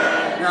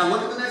 amen. Now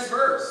look at the next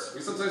verse.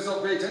 We sometimes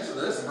don't pay attention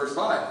to this in verse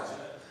 5.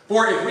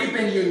 For if we've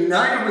been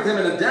united with him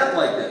in a death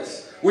like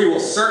this, we will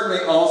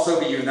certainly also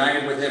be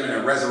united with him in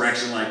a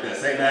resurrection like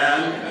this.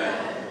 Amen?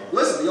 Amen.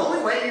 Listen, the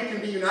only way you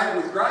can be united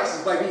with Christ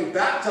is by being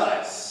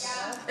baptized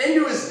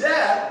into his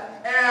death.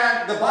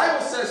 And the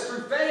Bible says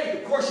through faith,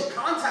 of course, you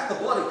contact the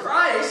blood of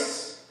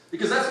Christ,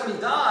 because that's when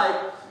he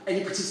died, and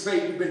you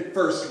participate, you've been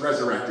first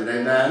resurrected.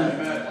 Amen?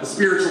 Amen. The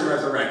spiritual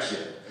resurrection.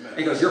 Amen. And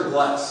he goes, you're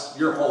blessed,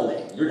 you're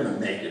holy, you're going to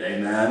make it.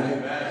 Amen?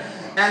 Amen?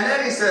 And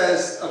then he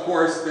says, of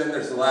course, then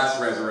there's the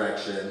last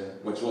resurrection,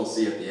 which we'll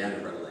see at the end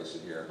of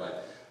Revelation here,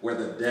 but where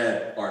the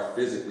dead are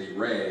physically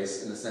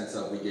raised in the sense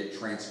of we get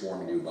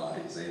transformed new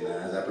bodies. Amen?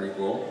 Is that pretty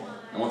cool?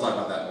 And we'll talk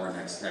about that more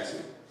next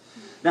week.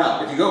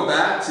 Now, if you go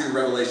back to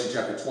Revelation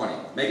chapter 20,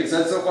 making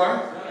sense so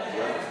far?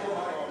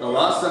 A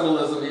lot of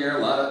symbolism here,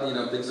 a lot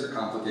of things that are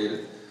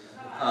complicated.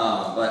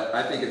 But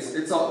I think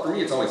it's all, for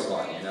me, it's always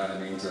fun, you know what I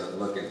mean, to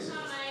look into.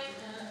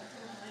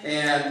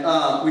 And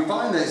we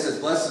find that it says,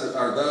 blessed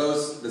are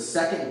those, the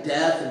second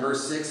death in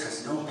verse 6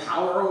 has no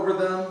power over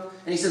them.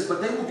 And he says,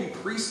 but they will be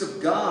priests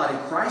of God, and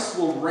Christ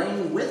will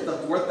reign with them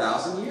for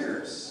 1,000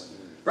 years.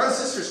 Brothers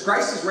and sisters,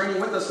 Christ is reigning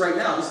with us right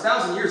now. This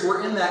 1,000 years,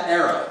 we're in that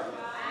era.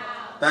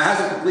 That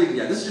hasn't completed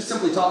yet. This is just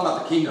simply talking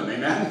about the kingdom,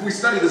 amen? We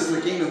study this in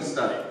the kingdom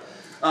study.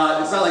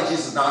 It's not like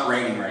Jesus is not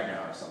reigning right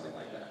now or something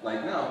like that.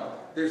 Like, no,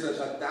 there's a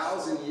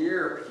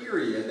 1,000-year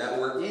period that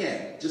we're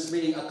in, just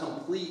meaning a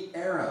complete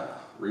era,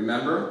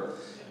 remember?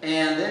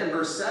 And then in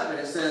verse 7,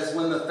 it says,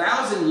 when the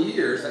 1,000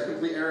 years, that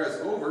complete era is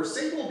over,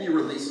 Satan will be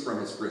released from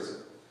his prison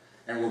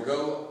and will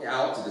go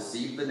out to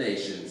deceive the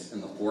nations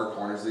in the four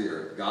corners of the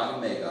earth. Gog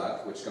and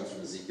Magog, which comes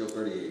from Ezekiel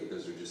 38.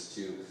 Those are just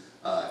two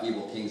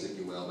evil kings, if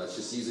you will. But it's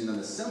just using them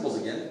as symbols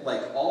again,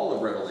 like all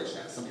of Revelation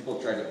has. Some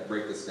people try to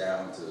break this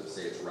down to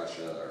say it's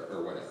Russia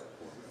or whatever.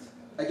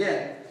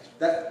 Again,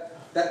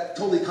 that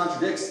totally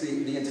contradicts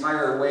the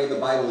entire way the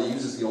Bible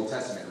uses the Old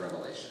Testament in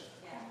Revelation.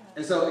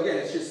 And so, again,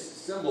 it's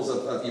just symbols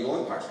of evil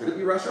empires. Could it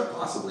be Russia?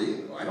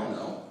 Possibly. I don't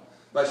know.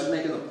 But it's just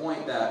making the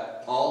point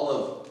that all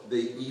of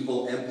the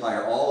evil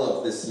empire, all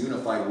of this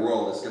unified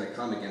world is going to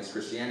come against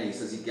Christianity. He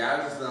says he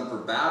gathers them for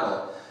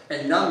battle.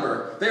 And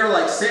number, they are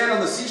like sand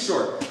on the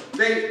seashore.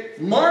 They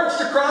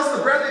marched across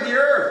the breadth of the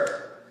earth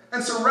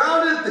and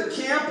surrounded the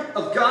camp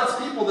of God's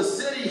people, the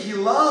city he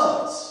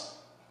loves.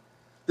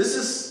 This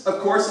is,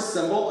 of course, a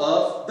symbol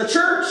of the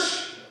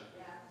church.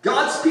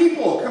 God's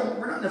people.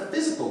 We're not in a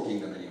physical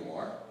kingdom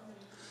anymore.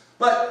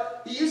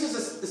 But he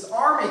uses this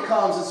army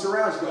comes and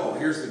surrounds. Oh,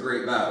 here's the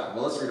great battle.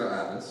 Well, let's read what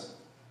happens.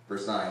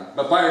 Verse 9.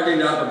 But fire came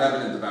down from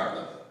heaven and devoured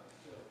them.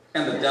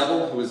 And the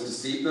devil who has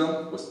deceived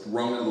them was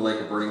thrown into the lake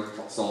of burning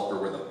sulfur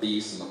where the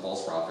beast and the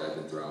false prophet had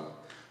been thrown.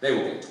 They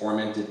will be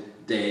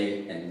tormented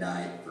day and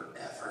night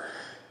forever.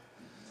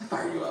 I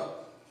fire you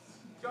up.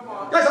 Come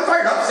on. Guys, I'm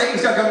fired up.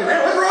 Satan's going to come in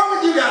there. What's wrong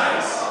with you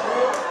guys?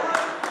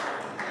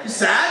 You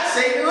sad?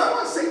 Satan? I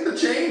want Satan to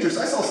change.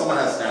 I saw someone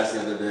have stats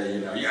the other day,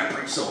 you got to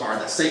preach so hard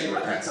that Satan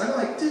repents. I'm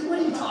like, dude, what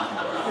are you talking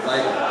about?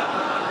 Like,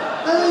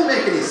 that doesn't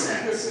make any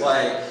sense.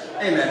 Like,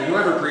 amen.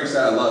 Whoever preached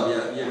that, I love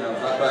you,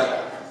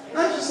 but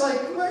I was just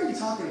like, what are you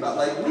talking about?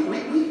 Like,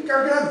 we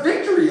are going to have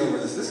victory over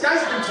this. This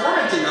guy's been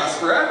tormenting us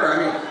forever. I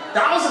mean,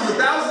 thousands and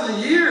thousands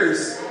of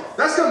years.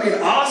 That's going to be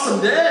an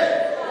awesome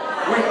day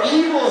when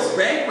evil is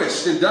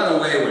vanquished and done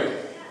away with.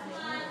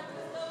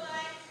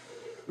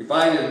 We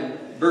find in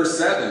verse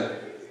 7,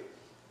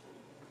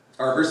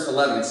 or verse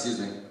 11, excuse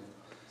me,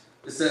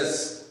 it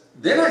says,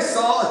 then I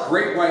saw a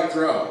great white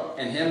throne,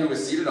 and him who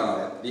was seated on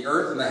it. The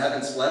earth and the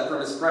heavens fled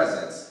from his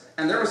presence,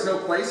 and there was no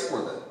place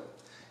for them.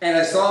 And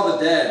I saw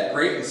the dead,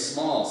 great and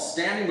small,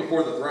 standing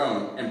before the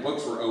throne, and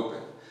books were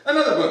opened.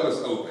 Another book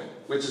was opened,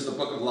 which is the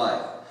book of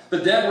life. The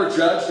dead were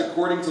judged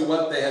according to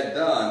what they had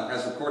done,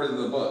 as recorded in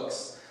the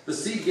books. The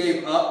sea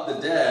gave up the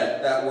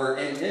dead that were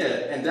in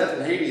it, and death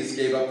and Hades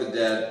gave up the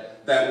dead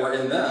that were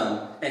in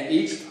them, and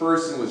each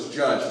person was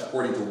judged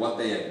according to what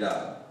they had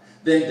done.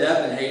 Then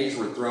death and Hades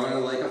were thrown in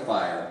the lake of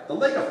fire. The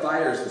lake of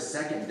fire is the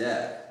second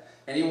death.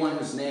 Anyone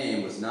whose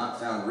name was not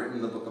found written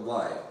in the book of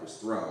life was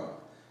thrown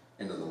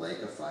into the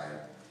lake of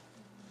fire.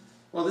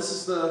 Well, this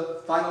is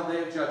the final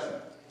day of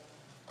judgment.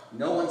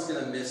 No one's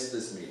going to miss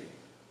this meeting.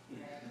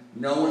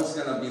 No one's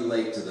going to be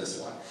late to this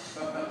one.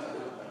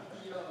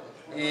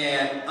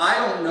 And I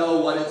don't know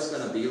what it's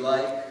going to be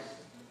like.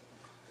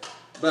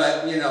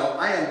 But,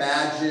 I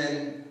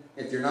imagine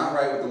if you're not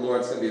right with the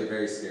Lord, it's going to be a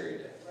very scary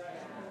day.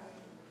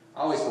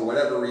 I always, for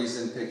whatever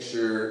reason,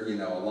 picture,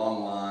 a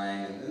long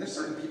line. And there's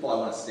certain people I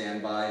want to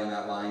stand by in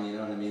that line, you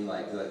know what I mean?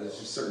 Like, there's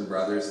just certain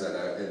brothers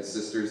and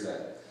sisters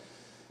that,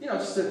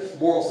 just a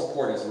moral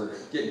support as we're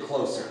getting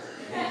closer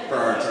for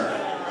our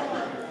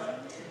turn.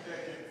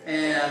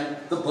 And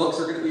the books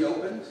are going to be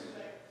opened.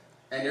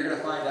 And you're going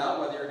to find out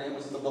whether your name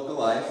was in the book of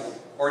life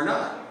or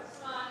not.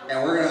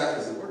 And we're going to,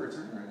 is the Lord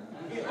returning right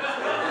now?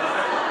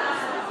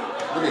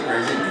 That'd be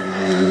crazy.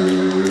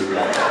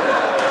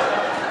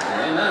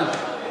 Amen.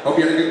 Hope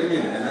you had a good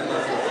communion. Amen.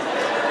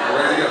 We're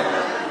ready to go.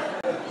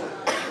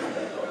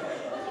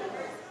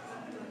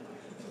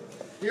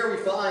 Here we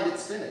find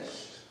it's finished.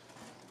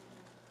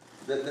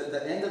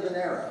 The end of an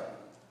era.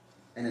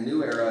 And a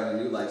new era and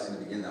a new life is going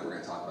to begin that we're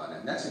going to talk about.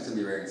 And next week's going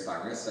to be very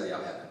inspiring. We're going to study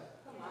out heaven.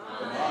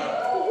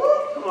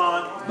 Come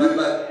on.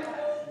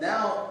 But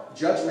now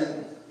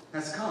judgment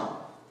has come.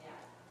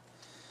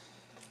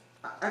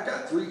 I've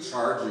got 3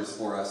 charges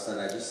for us that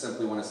I just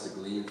simply want us to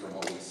glean from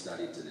what we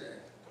studied today.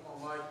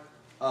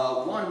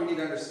 One, we need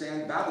to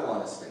understand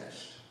Babylon is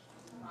finished.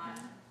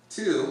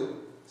 2,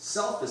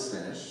 self is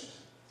finished.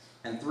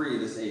 And 3,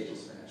 this age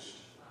is finished.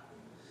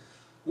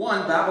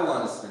 1,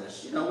 Babylon is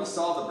finished. We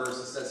saw the verse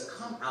that says,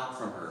 come out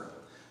from her.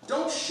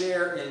 Don't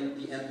share in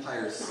the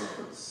empire's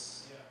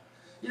sins.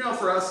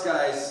 For us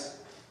guys,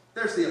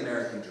 there's the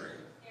American dream.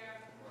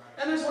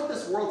 And there's what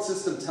this world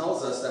system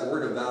tells us that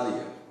we're to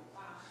value.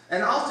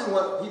 And often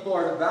what people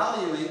are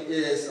valuing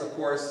is, of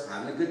course,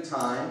 having a good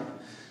time.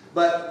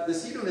 But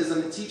this hedonism,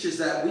 it teaches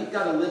that we've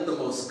got to live the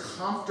most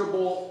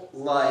comfortable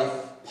life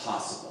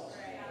possible.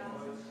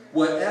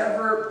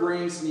 Whatever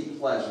brings me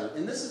pleasure.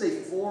 And this is a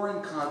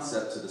foreign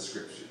concept to the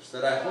scriptures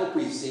that I hope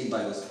we've seen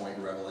by this point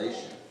in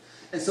Revelation.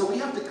 And so we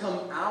have to come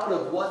out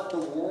of what the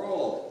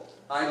world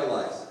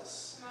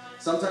idolizes.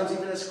 Sometimes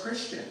even as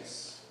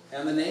Christians.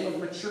 And the name of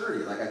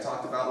maturity, like I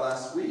talked about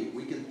last week.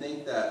 We can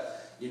think that,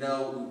 we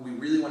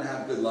really want to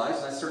have good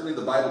lives. And certainly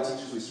the Bible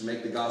teaches we should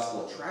make the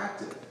gospel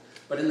attractive.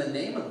 But in the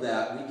name of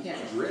that, we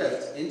can't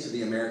drift into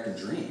the American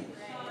dream.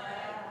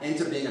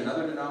 Into being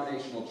another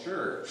denominational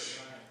church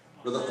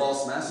with a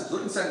false message.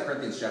 Look in 2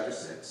 Corinthians chapter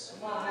 6.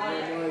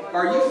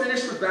 Are you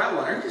finished with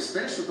Babylon? Are you just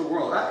finished with the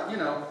world?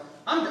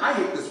 I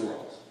hate this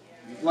world.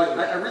 Like,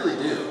 I really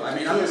do. I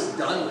mean, I'm just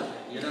done with it.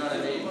 You know what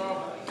I mean?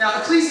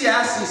 Now,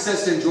 Ecclesiastes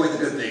says to enjoy the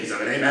good things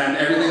of it. Amen.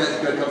 Everything that's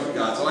good comes from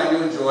God. So I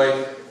do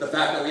enjoy the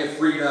fact that we have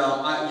freedom.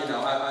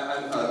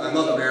 I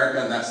love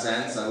America in that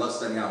sense. I love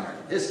studying out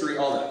American history,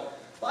 all that.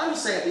 But I'm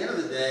just saying, at the end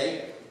of the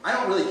day, I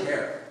don't really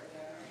care.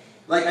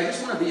 Like, I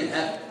just want to be in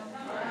heaven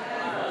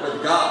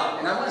with God.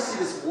 And I want to see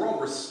this world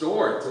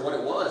restored to what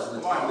it was in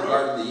the time of the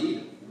Garden of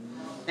Eden.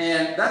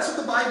 And that's what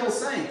the Bible is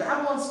saying.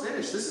 Babylon's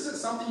finished. This isn't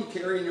something you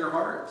carry in your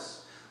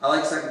hearts. I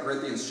like 2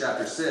 Corinthians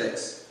chapter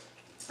 6.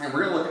 And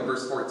we're going to look at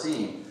verse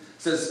 14.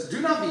 It says,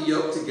 do not be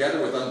yoked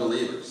together with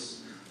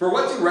unbelievers. For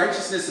what do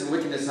righteousness and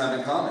wickedness have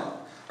in common?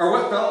 Or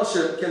what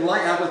fellowship can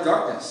light have with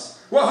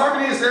darkness? What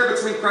harmony is there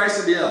between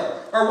Christ and Baal?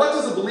 Or what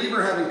does a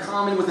believer have in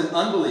common with an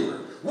unbeliever?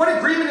 What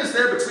agreement is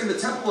there between the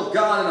temple of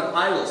God and of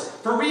idols?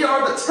 For we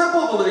are the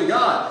temple of the living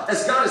God.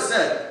 As God has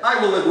said, I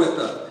will live with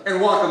them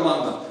and walk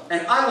among them.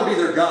 And I will be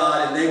their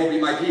God, and they will be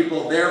my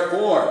people.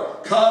 Therefore,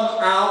 come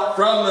out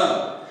from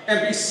them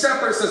and be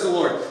separate, says the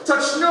Lord.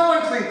 Touch no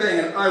unclean thing,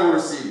 and I will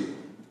receive you.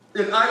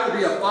 And I will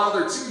be a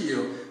father to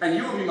you, and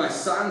you will be my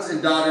sons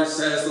and daughters,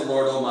 says the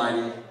Lord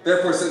Almighty.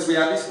 Therefore, since we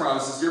have these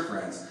promises, dear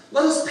friends,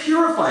 let us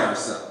purify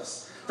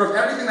ourselves from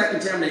everything that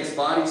contaminates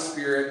body,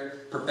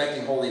 spirit,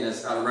 perfecting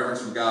holiness out of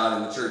reverence for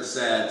God. And the church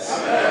says,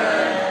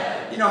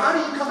 Amen. How do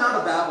you come out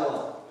of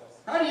Babylon?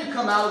 How do you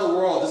come out of the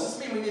world? Does this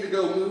mean we need to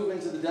go move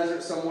into the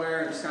desert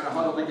somewhere and just kind of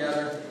huddle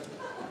together?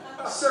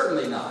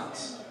 Certainly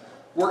not.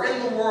 We're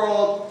in the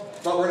world,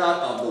 but we're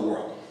not of the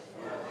world.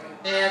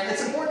 And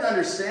it's important to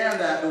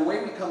understand that the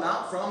way we come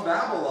out from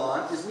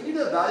Babylon is we need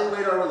to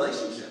evaluate our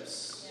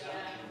relationships.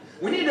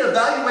 We need to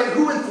evaluate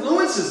who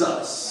influences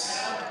us.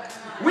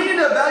 We need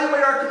to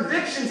evaluate our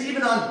convictions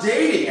even on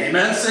dating.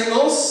 Amen,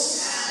 singles?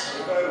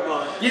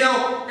 In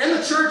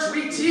the church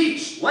we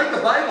teach, like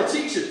the Bible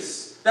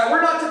teaches, that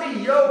we're not to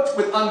be yoked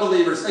with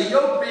unbelievers. A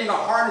yoke being a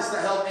harness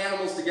that held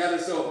animals together,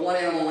 so if one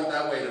animal went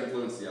that way, it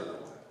influenced the other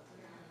one.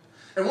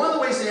 And one of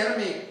the ways the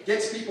enemy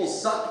gets people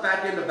sucked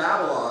back into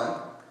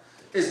Babylon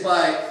is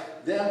by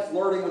them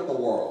flirting with the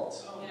world.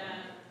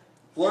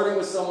 Flirting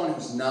with someone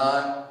who's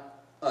not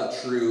a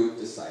true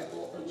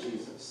disciple of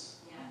Jesus.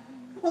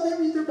 Well, they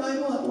read their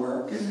Bible at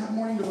work and have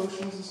morning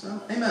devotions and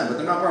stuff. Amen, but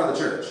they're not part of the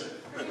church.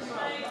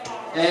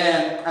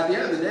 And at the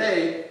end of the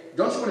day,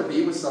 don't you want to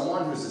be with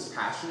someone who's as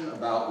passionate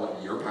about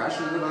what you're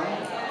passionate about?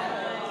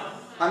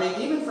 I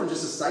mean, even from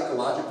just a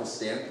psychological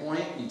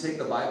standpoint, you take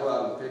the Bible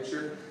out of the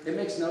picture, it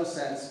makes no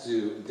sense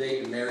to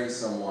date and marry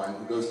someone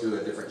who goes to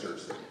a different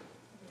church than you.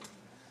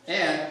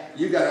 And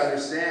you've got to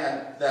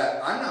understand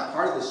that I'm not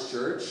part of this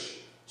church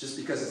just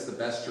because it's the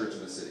best church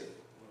in the city.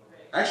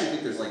 I actually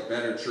think there's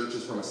better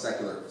churches from a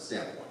secular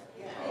standpoint.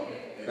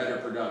 Better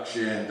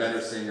production, better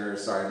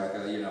singers, better.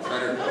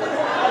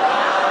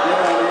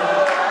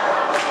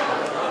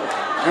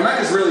 And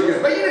Mecca's really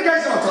good. But you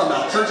guys know what I'm talking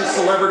about. Churches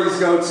celebrities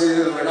go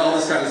to and all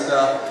this kind of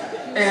stuff.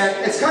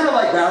 And it's kind of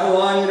like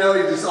Babylon, you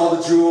just all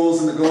the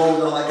jewels and the gold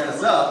and all that kind of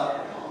stuff.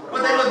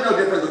 But they live no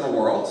different than the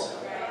world.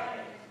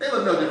 They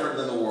live no different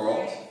than the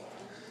world.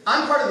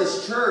 I'm part of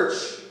this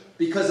church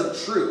because of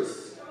truth.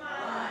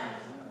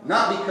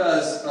 Not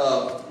because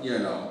of,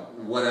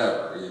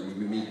 whatever.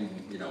 We meet in,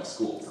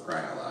 school, for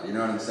crying out loud. You know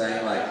what I'm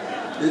saying?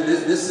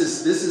 This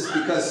is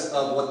because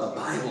of what the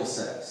Bible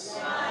says.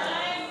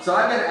 So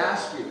I'm going to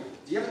ask you,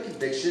 do you have a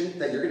conviction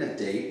that you're going to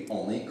date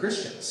only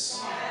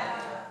Christians?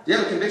 Do you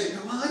have a conviction?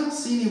 Well, I don't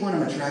see anyone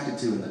I'm attracted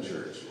to in the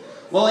church.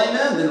 Well,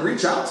 amen. Then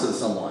reach out to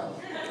someone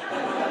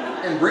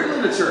and bring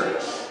them to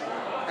church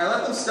and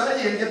let them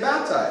study and get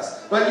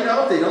baptized. But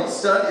if they don't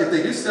study, if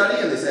they do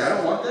study and they say, I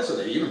don't want this, or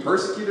they're even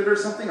persecuted or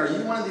something, are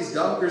you one of these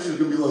dumb Christians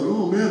who's going to be like,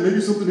 oh man,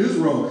 maybe something is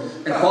wrong,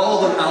 and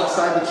follow them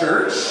outside the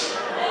church?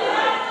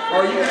 Or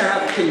are you going to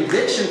have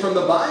conviction from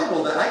the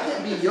Bible that I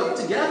can't be yoked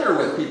together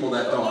with people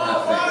that don't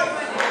have faith?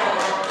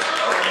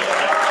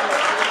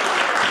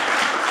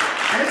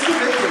 And it's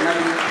convicting. I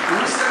mean,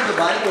 when we study the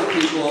Bible with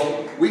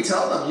people, we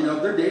tell them,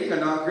 if they're dating a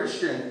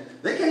non-Christian,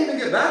 they can't even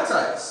get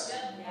baptized.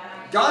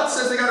 God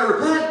says they got to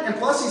repent, and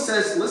plus he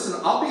says, listen,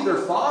 I'll be their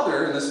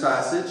father in this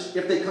passage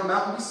if they come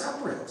out and be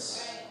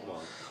separate.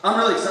 I'm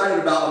really excited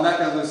about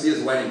Mecca and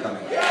Lucia's wedding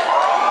coming up.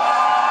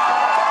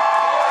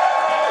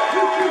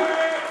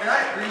 And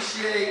I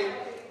appreciate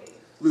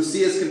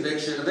Lucia's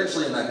conviction,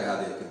 eventually Emeka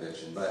had the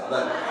conviction, but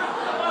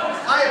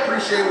I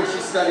appreciate when she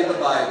studied the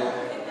Bible,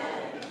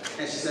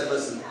 and she said,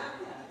 listen,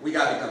 we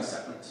got to become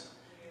separate.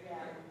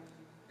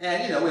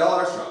 And, we all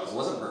had our struggles. It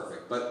wasn't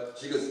perfect, but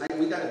she goes,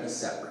 we got to be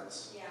separate.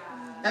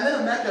 And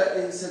then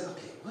Emeka said,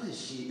 okay, what is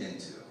she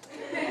into?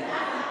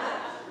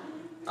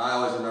 I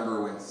always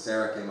remember when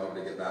Sarah came over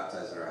to get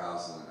baptized at our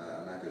house, and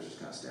Emeka was just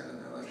kind of standing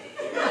there like...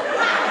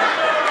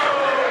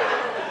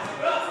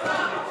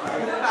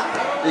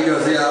 He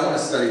goes, yeah, I want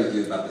to study with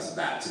you about this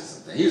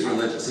baptism thing. He was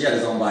religious. He had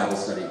his own Bible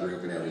study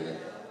group and everything.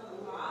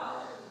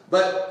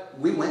 But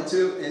we went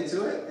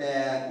into it,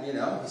 and,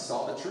 he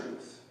saw the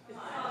truth.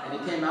 And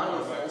he came out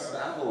of false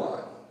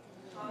Babylon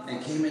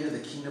and came into the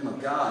kingdom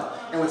of God.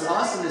 And what's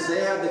awesome is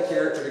they have the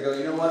character to go,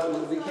 you know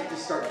what, we can't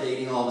just start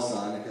dating all of a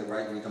sudden,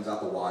 right, when he comes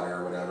out the water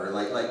or whatever.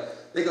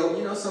 Like they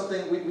go,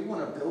 something, we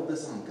want to build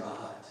this on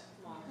God.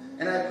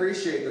 And I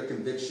appreciate their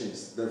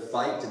convictions, their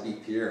fight to be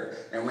pure.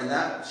 And when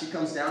she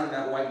comes down in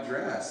that white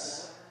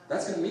dress,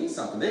 that's going to mean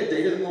something. They had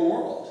dated in the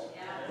world.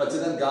 But to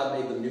them, God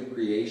made them new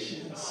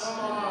creations.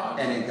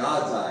 And in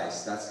God's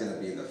eyes, that's going to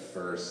be the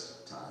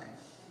first time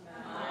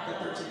that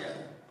they're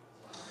together.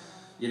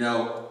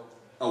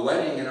 A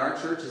wedding in our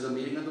church is a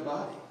meeting of the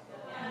body.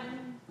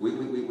 We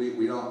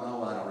don't,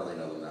 I don't really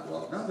know them that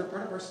well. No, they're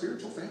part of our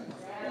spiritual family.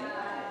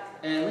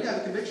 And we have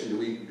a conviction. Are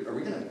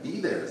we going to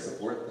be there to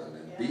support them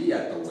and be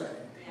at the wedding?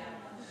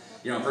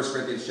 In 1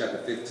 Corinthians chapter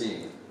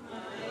 15.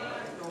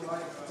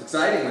 It's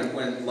exciting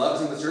when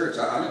love's in the church.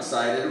 I'm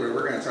excited. We're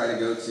going to try to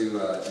go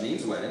to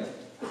Janine's wedding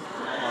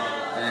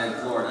in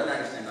Florida. And I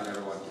understand not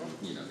everyone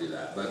can, do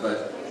that. But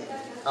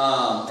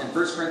in 1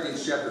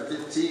 Corinthians chapter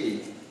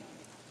 15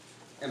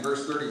 and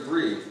verse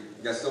 33, you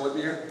guys still with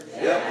me here?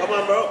 Yeah, come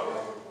on, bro.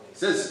 It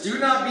says, do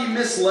not be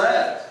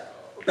misled.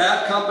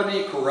 Bad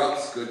company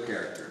corrupts good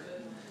character.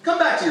 Come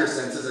back to your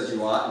senses as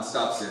you ought and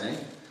stop sinning.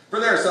 For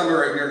there are some who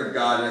are ignorant of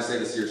God, and I say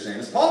this to your shame.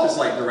 Is Paul just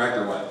like direct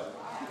or what?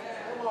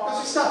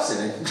 Just stop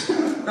sinning.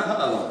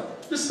 I love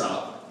it. Just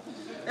stop.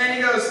 And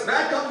he goes,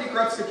 bad company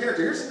corrupts good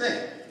character. Here's the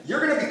thing.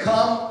 You're going to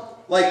become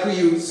like who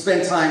you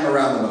spend time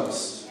around the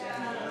most.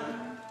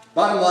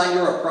 Bottom line,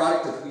 you're a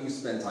product of who you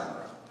spend time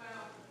around.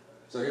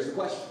 So here's the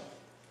question.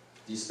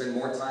 Do you spend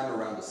more time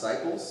around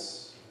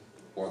disciples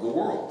or the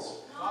world?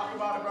 Talk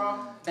about it,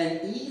 bro.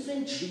 And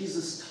even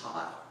Jesus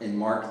taught in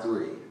Mark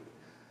 3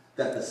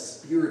 that the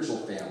spiritual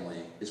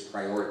family is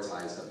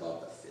prioritized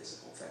above the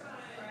physical family.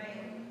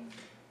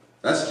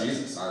 That's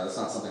Jesus. That's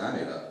not something I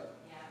made up.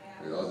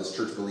 This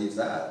church believes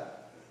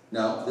that.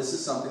 No, this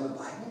is something the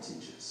Bible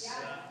teaches.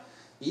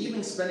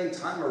 Even spending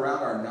time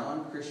around our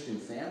non-Christian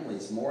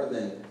families more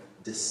than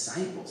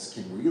disciples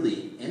can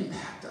really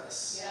impact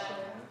us.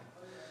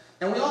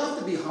 And we all have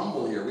to be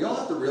humble here. We all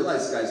have to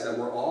realize, guys, that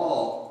we're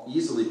all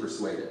easily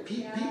persuaded.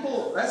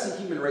 People, as a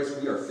human race,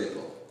 we are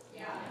fickle.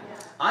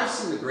 I've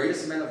seen the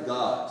greatest men of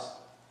God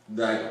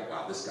that I go,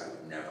 wow, this guy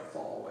would never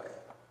fall away.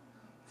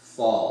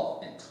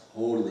 Fall and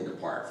totally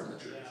depart from the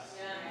truth.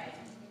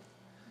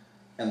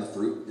 And the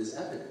fruit is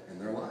evident in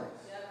their life.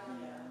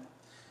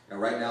 Now,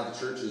 right now, the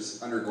church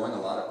is undergoing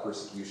a lot of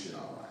persecution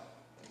online,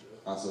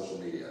 on social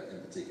media in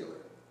particular.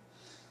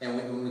 And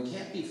when we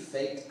can't be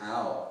faked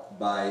out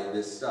by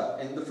this stuff,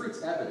 and the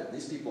fruit's evident.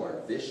 These people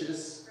are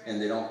vicious,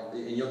 and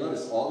and you'll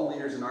notice all the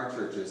leaders in our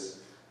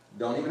churches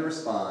don't even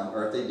respond,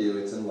 or if they do,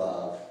 it's in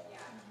love.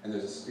 And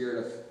there's a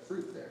spirit of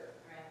fruit there.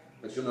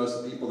 But you'll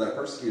notice the people that are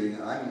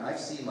persecuting, I've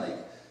seen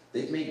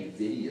they've made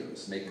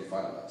videos making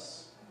fun of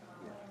us.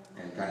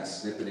 And kind of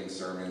snippeting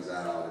sermons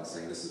out and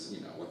saying this is,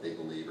 what they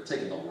believe, or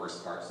taking the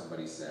worst part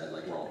somebody said,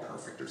 like we're all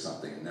perfect or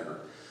something, and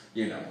never,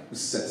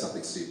 said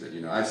something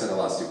stupid. I've said a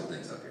lot of stupid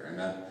things up here,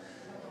 amen?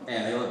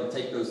 And they love to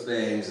take those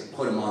things and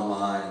put them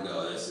online and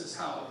go, this is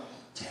how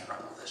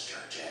terrible this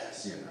church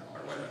is,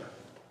 or whatever.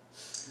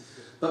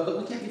 But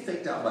we can't be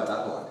faked out by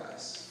Babylon,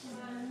 guys.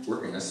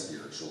 We're in a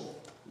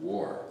spiritual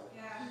war.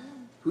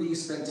 Who you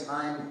spend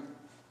time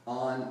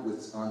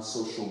on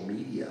social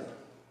media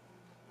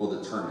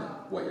will determine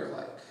what you're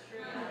like.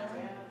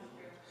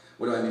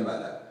 What do I mean by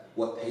that?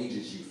 What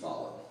pages you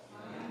follow.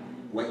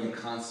 What you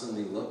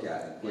constantly look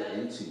at and put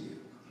into you.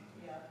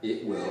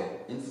 It will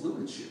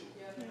influence you.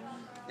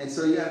 And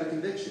so you have a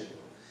conviction.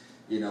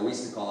 We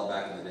used to call it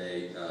back in the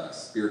day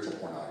spiritual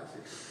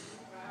pornography.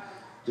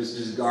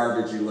 Just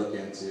garbage you look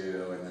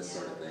into and this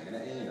sort of thing.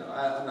 And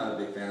I'm not a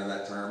big fan of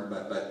that term,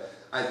 but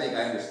I think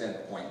I understand the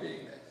point being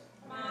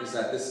made. Is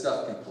that this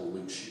stuff can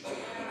pollute you.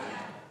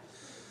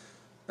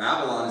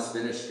 Babylon is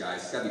finished,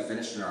 guys. It's got to be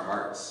finished in our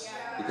hearts.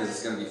 Because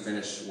it's going to be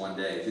finished one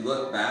day. If you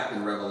look back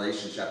in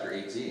Revelation chapter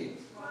 18,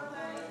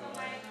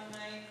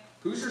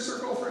 who's your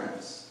circle of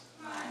friends?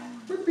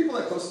 Who are the people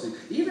that close to you?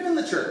 Even in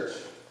the church.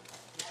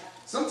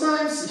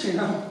 Sometimes,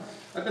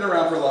 I've been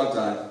around for a long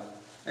time,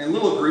 and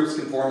little groups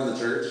can form in the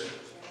church,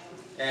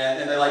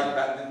 and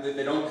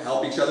they don't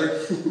help each other.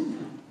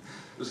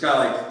 There's kind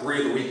of like 3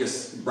 of the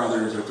weakest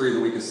brothers or 3 of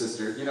the weakest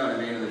sisters, you know what I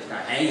mean? And they just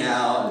kind of hang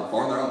out and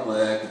form their own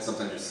clique, and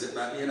sometimes just sit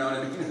back, you know what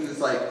I mean? And it's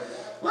like,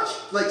 why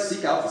don't you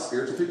seek out the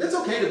spiritual people? It's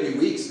okay to be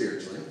weak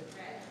spiritually.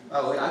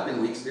 Oh, I've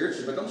been weak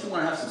spiritually, but don't you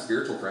want to have some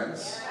spiritual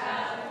friends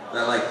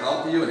that like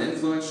help you and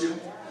influence you?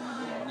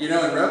 You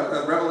know,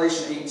 in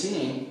Revelation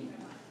 18,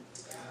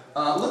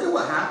 look at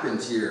what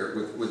happened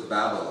here with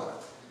Babylon.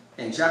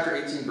 In chapter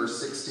 18,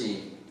 verse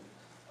 16,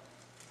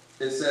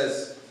 it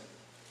says,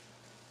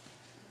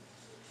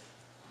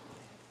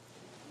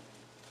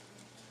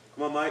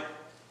 Come on, Mike.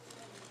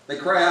 they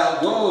cry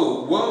out,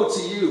 "Woe, woe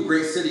to you,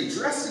 great city,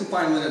 dressed in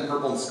fine linen,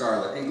 purple and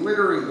scarlet, and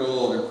glittering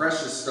gold, and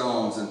precious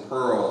stones, and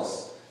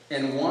pearls.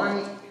 In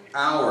 1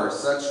 hour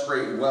such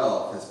great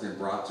wealth has been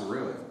brought to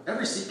ruin.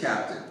 Every sea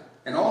captain,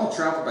 and all who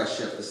travel by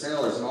ship, the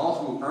sailors, and all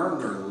who earn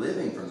their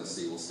living from the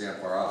sea will stand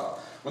far off.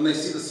 When they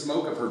see the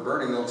smoke of her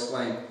burning, they'll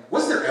exclaim,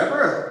 'Was there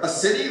ever a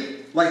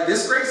city like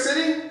this great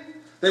city?'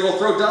 They will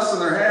throw dust on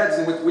their heads,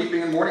 and with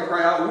weeping and mourning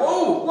cry out,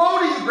 'Woe, woe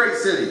to you, great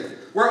city,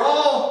 where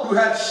all who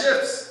had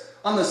ships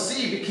on the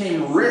sea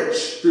became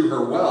rich through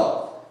her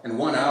wealth. In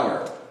 1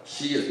 hour,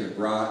 she has been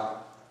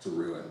brought to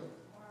ruin.'"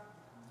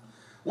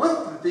 One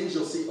of the things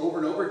you'll see over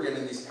and over again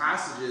in these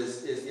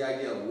passages is the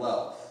idea of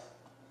wealth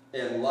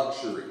and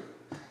luxury.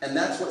 And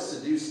that's what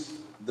seduced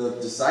the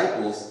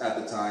disciples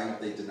at the time.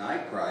 They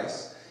denied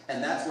Christ,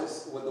 and that's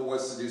what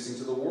was seducing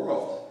to the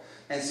world.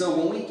 And so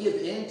when we give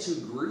in to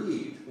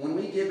greed, when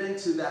we give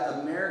into that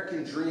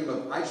American dream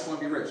of, I just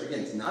want to be rich. Again,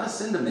 it's not a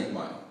sin to make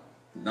money.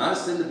 Not a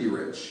sin to be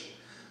rich.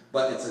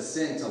 But it's a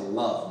sin to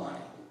love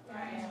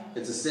money.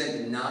 It's a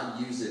sin to not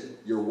use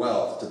your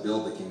wealth to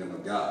build the kingdom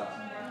of God.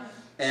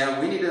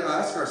 And we need to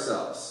ask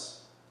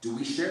ourselves, do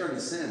we share in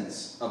the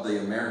sins of the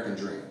American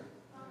dream?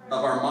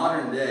 Of our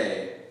modern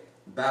day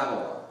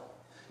Babylon?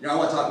 You know, I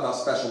want to talk about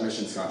special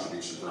missions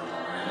contribution for a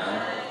moment,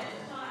 amen?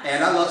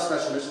 And I love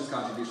special missions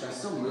contribution. I'm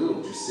so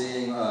moved just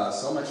seeing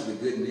so much of the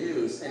good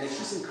news. And it's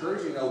just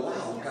encouraging to go,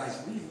 wow, guys,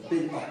 we've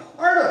been a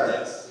part of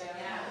this.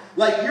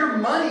 Like, your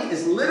money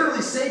is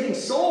literally saving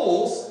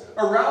souls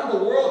around the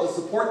world to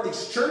support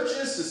these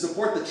churches, to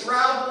support the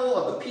travel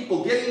of the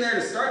people getting there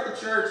to start the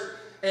church.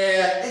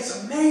 And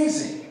it's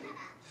amazing.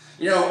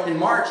 You know, in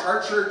March,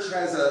 our church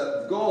has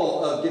a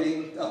goal of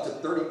getting up to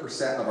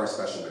 30% of our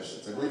special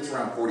missions. I believe it's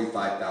around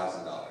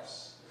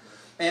 $45,000.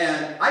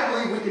 And I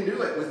believe we can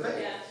do it with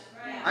faith.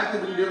 I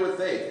believe we can do it with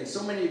faith. And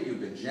so many of you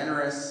have been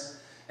generous,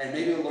 and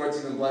maybe the Lord's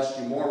even blessed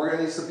you more. We're going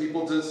to need some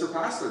people to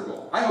surpass their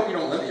goal. I hope you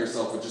don't limit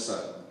yourself with just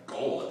a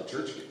goal at the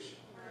church gives you.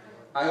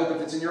 I hope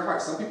if it's in your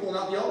heart. Some people will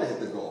not be able to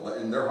hit the goal, but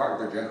in their heart,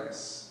 they're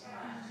generous.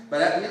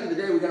 But at the end of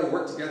the day, we've got to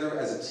work together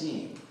as a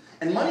team.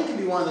 And money can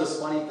be one of those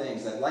funny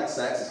things that, like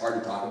sex, is hard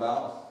to talk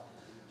about.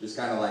 Just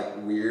kind of like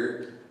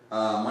weird.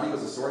 Money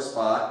was a sore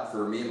spot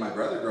for me and my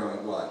brother growing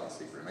up. Well, I can't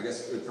speak for him. I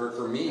guess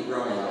for me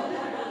growing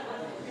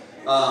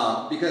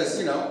up. Because,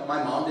 you know,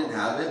 my mom didn't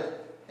have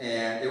it,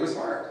 and it was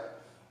hard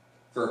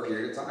for a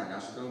period of time. Now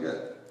she's doing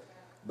good.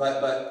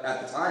 But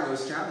at the time, it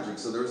was challenging.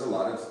 So there was a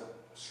lot of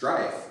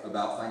strife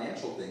about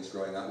financial things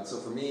growing up. And so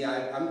for me,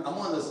 I'm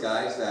one of those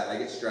guys that I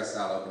get stressed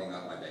out opening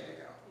up my bank account.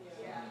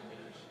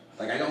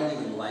 Like, I don't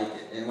even like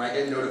it. And when I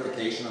get a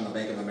notification on the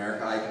Bank of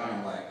America icon,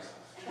 I'm like,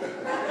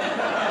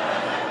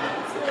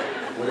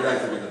 what did I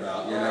forget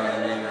about? You know what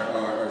I mean?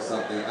 Or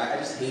something. I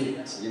just hate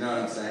it. You know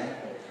what I'm saying?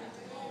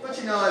 But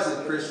you know, as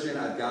a Christian,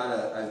 I've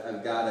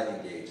gotta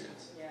engage it.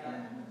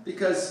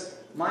 Because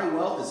my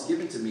wealth is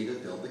given to me to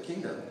build the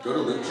kingdom. Go to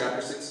Luke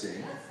chapter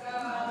 16.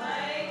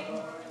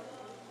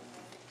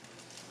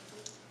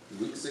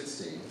 Luke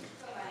 16.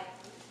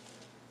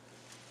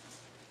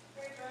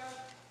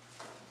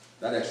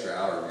 That extra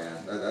hour,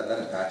 man, that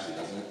impacts you,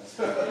 doesn't it?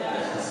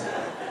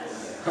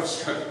 I was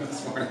struggling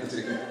this morning,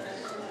 too.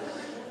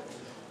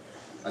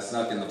 I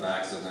snuck in the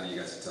back so none of you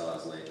guys could tell I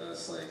was late. I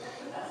was like,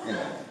 you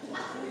know.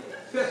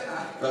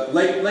 But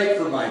late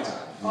for my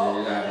time.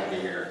 You have to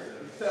be here.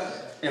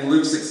 In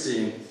Luke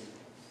 16,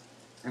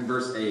 in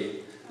verse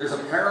 8, there's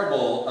a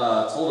parable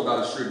told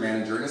about a shrewd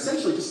manager. And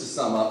essentially, just to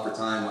sum up for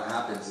time, what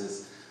happens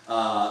is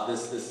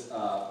this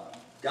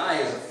guy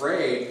is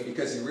afraid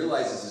because he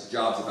realizes his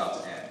job's about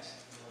to end.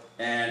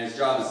 And his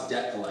job is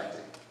debt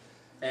collecting.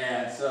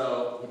 And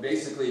so he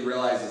basically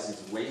realizes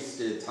he's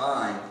wasted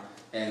time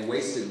and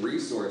wasted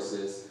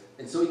resources.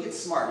 And so he gets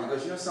smart. He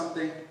goes, you know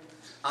something?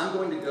 I'm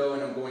going to go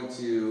and I'm going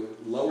to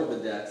lower the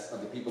debts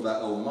of the people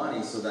that owe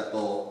money so that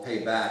they'll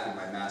pay back and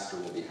my master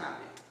will be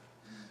happy.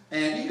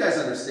 And you guys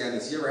understand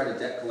this. You ever had a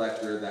debt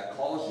collector that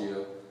calls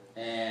you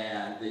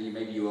and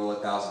maybe you owe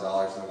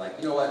 $1,000 and they're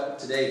like, you know what?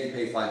 Today if you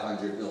pay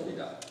 $500, it'll be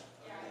done.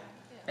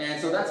 And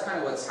so that's kind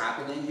of what's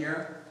happening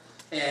here.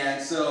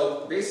 And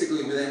so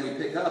basically then we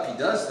pick up, he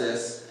does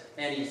this,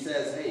 and he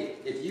says, hey,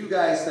 if you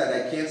guys that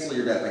I cancel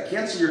your debt, if I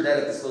cancel your debt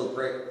at this low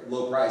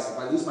price, if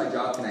I lose my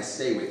job, can I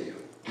stay with you?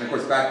 And of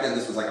course back then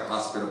this was like a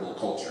hospitable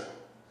culture.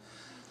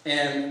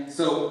 And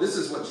so this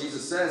is what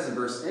Jesus says in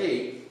verse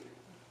 8.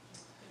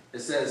 It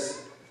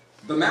says,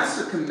 the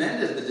master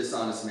commended the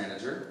dishonest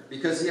manager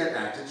because he had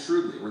acted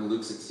shrewdly. We're in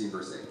Luke 16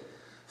 verse 8.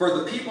 For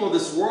the people of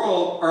this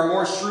world are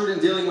more shrewd in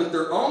dealing with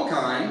their own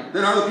kind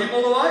than are the people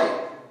of the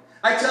light.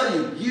 I tell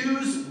you,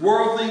 use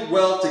worldly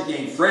wealth to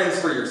gain friends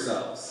for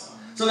yourselves,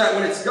 so that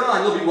when it's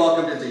gone, you'll be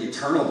welcomed into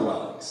eternal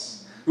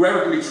dwellings.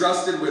 Whoever can be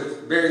trusted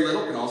with very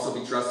little can also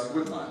be trusted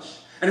with much.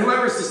 And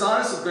whoever is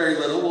dishonest with very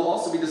little will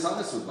also be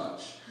dishonest with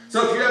much.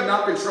 So if you have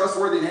not been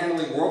trustworthy in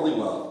handling worldly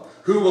wealth,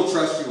 who will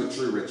trust you with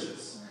true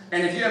riches?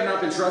 And if you have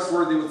not been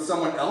trustworthy with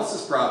someone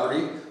else's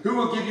property, who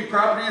will give you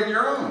property of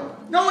your own?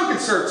 No one can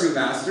serve two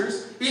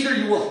masters. Either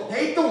you will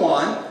hate the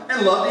one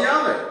and love the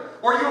other,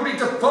 or you will be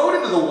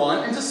devoted to the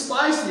one and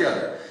despise the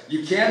other.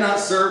 You cannot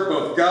serve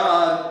both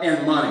God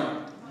and money.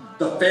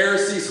 The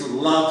Pharisees who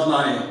loved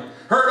money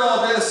heard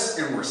all this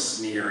and were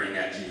sneering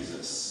at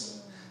Jesus.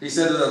 He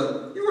said to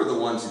them, "You are the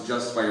ones who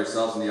justify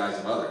yourselves in the eyes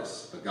of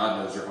others, but God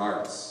knows your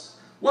hearts.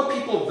 What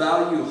people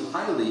value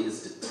highly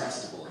is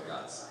detestable in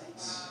God's sight."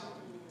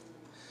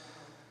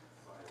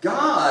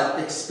 God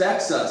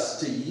expects us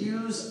to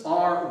use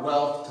our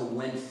wealth to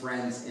win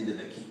friends into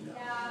the kingdom.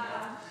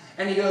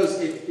 And he goes,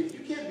 if you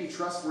can't be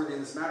trustworthy in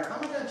this matter, how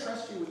am I going to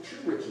trust you with true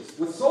riches,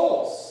 with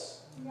souls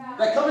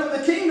that come into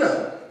the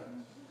kingdom?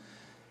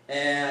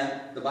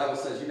 And the Bible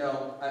says,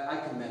 I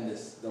commend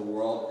the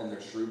world and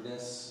their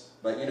shrewdness,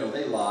 but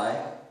they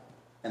lie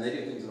and they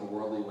do things in a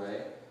worldly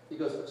way. He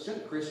goes,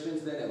 shouldn't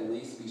Christians then at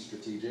least be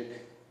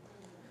strategic?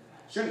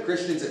 Shouldn't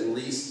Christians at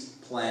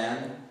least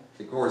plan?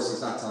 Of course, he's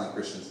not telling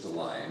Christians to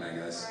lie, I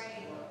guess.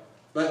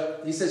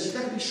 But he says, you've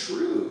got to be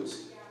shrewd.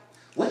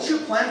 What's your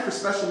plan for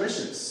special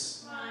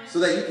missions? So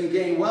that you can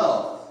gain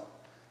wealth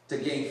to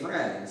gain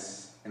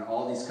friends in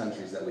all these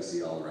countries that we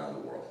see all around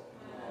the world.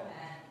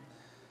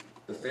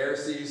 The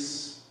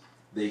Pharisees,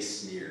 they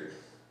sneered.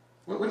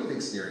 What do you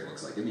think sneering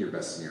looks like? Give me your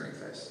best sneering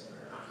face.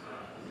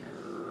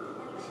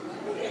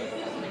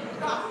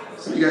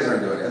 Some of you guys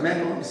aren't doing it.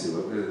 Emmanuel, let me see.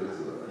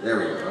 There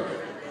we go. Okay.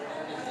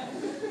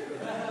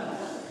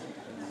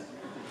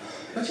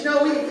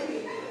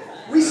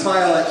 But we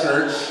smile at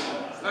church.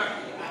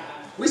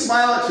 We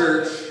smile at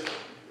church.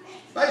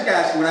 If I just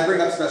ask you, when I bring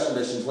up special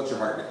missions, what's your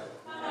heart rate?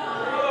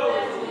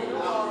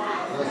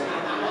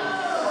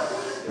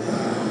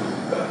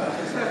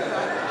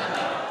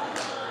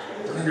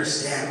 Don't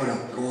understand what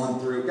I'm going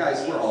through.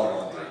 Guys, we're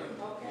all going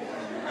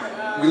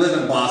through. We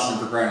live in Boston,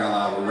 for crying out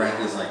loud, where rent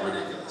is like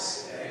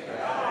ridiculous.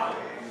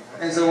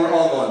 And so we're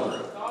all going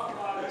through.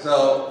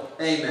 So,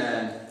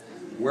 amen.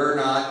 We're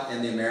not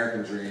in the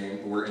American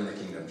dream, we're in the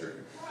kingdom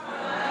dream.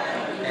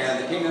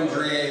 And the kingdom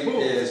dream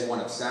is one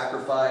of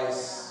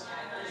sacrifice,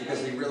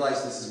 because we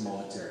realize this is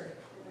momentary.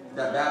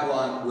 That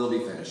Babylon will be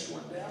finished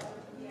one day,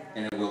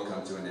 and it will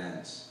come to an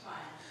end.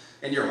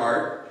 In your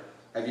heart,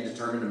 have you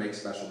determined to make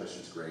special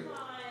missions great?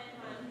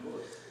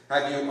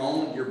 Have you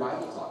owned your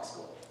Bible Talk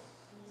school?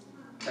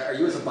 Are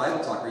you, as a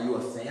Bible talker, are you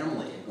a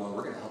family and going,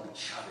 we're going to help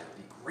each other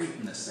be great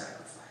in this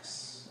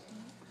sacrifice?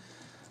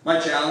 My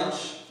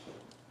challenge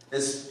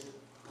is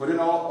put it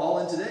all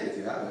in today if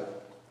you have it.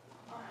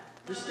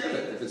 Just give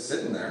it if it's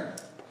sitting there.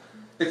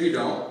 If you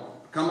don't,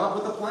 come up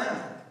with a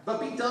plan. But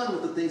be done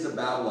with the things of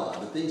Babylon,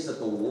 the things that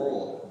the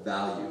world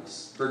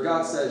values. For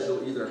God says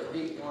you'll either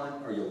hate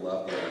one or you'll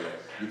love the other.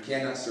 You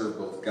cannot serve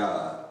both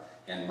God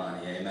and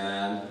money.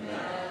 Amen?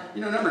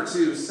 Number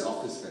 2,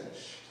 self is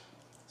finished.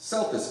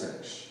 Self is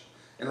finished.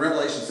 In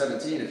Revelation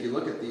 17, if you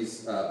look at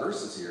these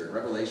verses here,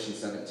 Revelation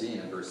 17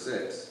 and verse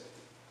 6,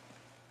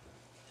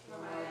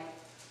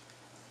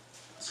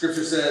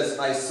 Scripture says,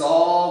 I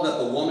saw that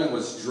the woman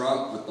was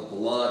drunk with the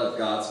blood of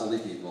God's holy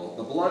people,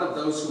 the blood of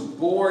those who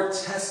bore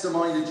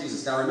testimony to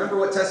Jesus. Now remember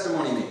what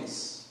testimony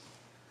means.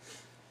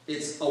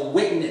 It's a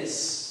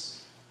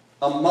witness,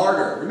 a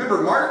martyr.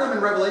 Remember, martyrdom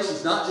in Revelation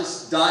is not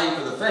just dying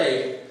for the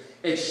faith,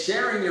 it's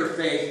sharing your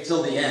faith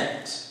till the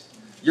end.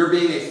 You're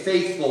being a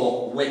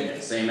faithful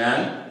witness.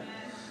 Amen?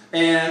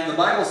 And the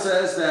Bible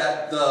says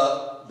that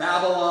the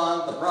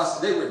Babylon, the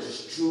prostitutes, they were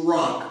just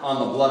drunk on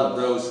the blood of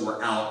those who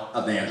were out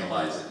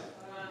evangelizing.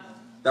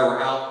 That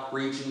were out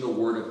preaching the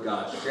word of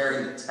God,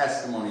 sharing the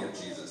testimony of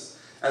Jesus,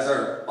 as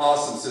our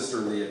awesome sister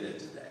Leah did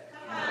today.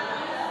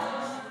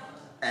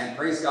 And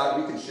praise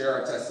God, we can share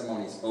our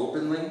testimonies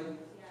openly,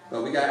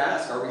 but we got to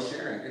ask, are we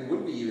sharing? And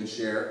would we even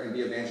share and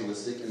be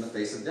evangelistic in the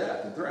face of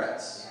death and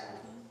threats?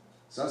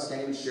 Some of us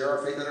can't even share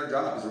our faith at our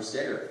job because we're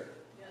scared.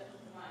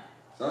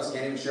 Some of us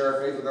can't even share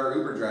our faith with our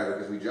Uber driver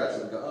because we judge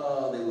them and go,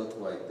 oh, they look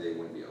like they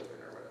wouldn't be open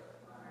or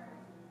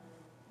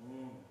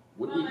whatever.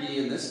 Would we be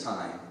in this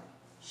time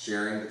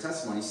sharing the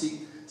testimony?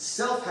 See,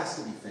 self has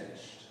to be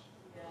finished.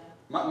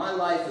 My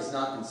life is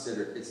not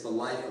considered. It's the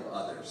life of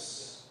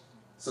others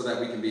so that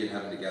we can be in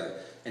heaven together.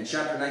 In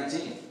chapter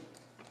 19,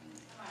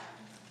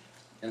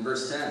 in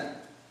verse 10,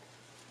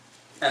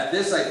 at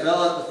this I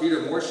fell at the feet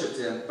and worshipped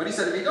him. But he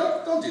said to me,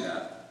 don't do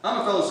that.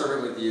 I'm a fellow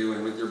servant with you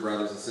and with your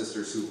brothers and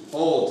sisters who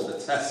hold to the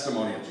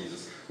testimony of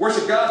Jesus.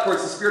 Worship God, for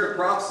it's the spirit of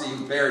prophecy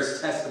who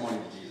bears testimony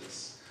to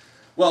Jesus.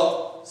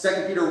 Well,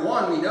 2 Peter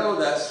 1, we know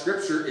that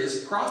Scripture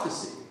is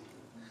prophecy.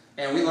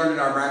 And we learned in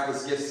our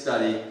miraculous gift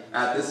study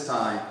at this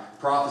time,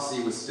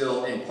 prophecy was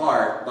still in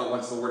part, but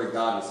once the Word of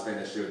God was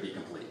finished, it would be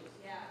complete.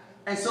 Yeah.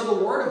 And so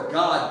the Word of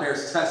God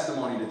bears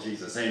testimony to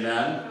Jesus.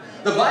 Amen?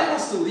 The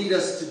Bible's to lead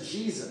us to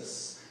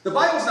Jesus. The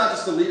Bible's not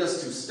just to lead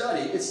us to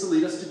study, it's to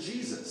lead us to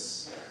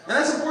Jesus. And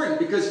that's important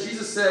because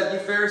Jesus said, you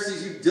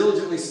Pharisees, you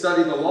diligently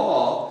study the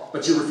law,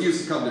 but you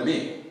refuse to come to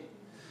me.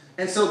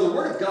 And so the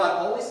Word of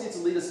God always needs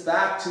to lead us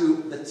back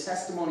to the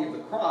testimony of the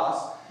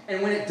cross.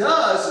 And when it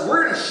does,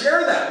 we're going to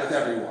share that with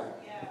everyone.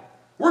 Yeah.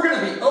 We're going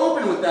to be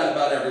open with that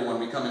about everyone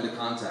we come into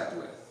contact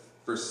with.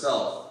 For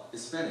self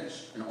is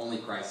finished, and only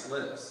Christ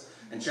lives.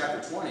 In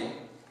chapter 20,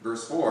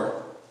 verse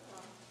 4,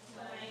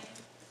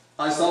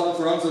 I saw the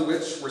thrones on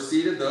which were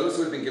seated those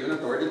who had been given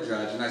authority to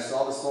judge, and I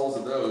saw the souls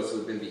of those who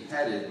had been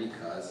beheaded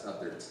because of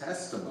their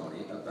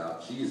testimony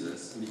about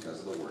Jesus and because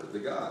of the word of the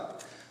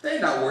God. They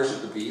had not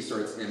worshipped the beast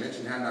or its image,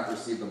 and had not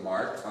received the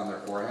mark on their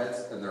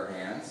foreheads and their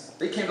hands.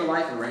 They came to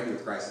life and reigned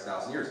with Christ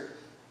 1,000 years.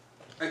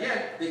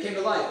 Again, they came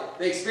to life.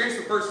 They experienced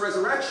the first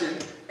resurrection,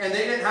 and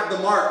they didn't have the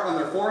mark on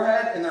their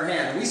forehead and their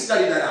hand. And we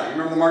studied that out. You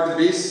remember the mark of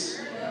the beast?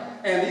 Yeah.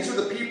 And these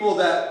were the people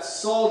that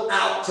sold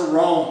out to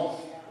Rome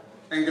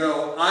and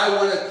go, I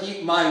want to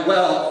keep my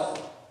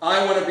wealth.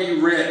 I want to be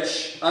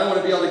rich. I want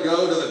to be able to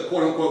go to the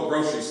quote-unquote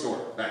grocery store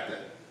back then.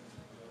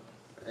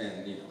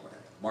 And,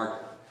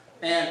 market.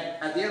 And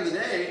at the end of the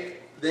day,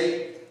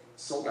 they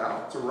sold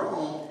out to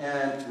Rome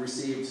and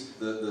received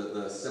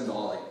the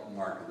symbolic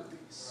mark of the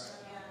beast.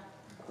 Yeah.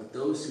 But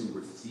those who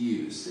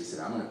refused, they said,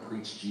 I'm going to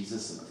preach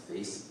Jesus in the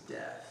face of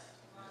death.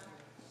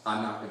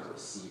 I'm not going to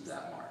receive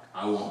that mark.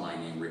 I want my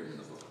name written in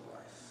the book of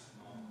life.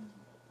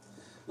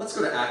 Let's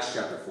go to Acts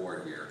chapter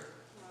 4 here.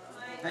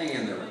 Hang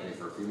in there with me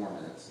for a few more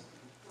minutes.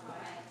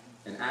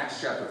 In Acts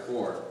chapter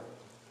 4,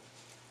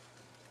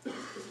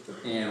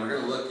 and we're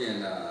going to look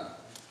in,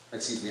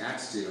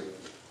 Acts 2.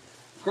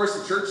 Of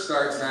course, the church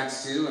starts in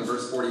Acts 2 and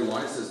verse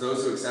 41. It says,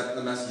 those who accepted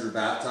the message were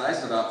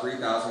baptized, and about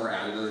 3,000 were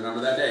added to the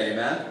number that day.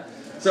 Amen?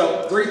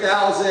 So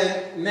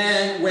 3,000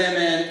 men,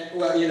 women,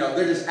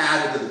 they're just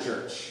added to the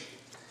church.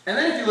 And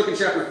then if you look in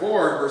chapter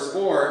 4, verse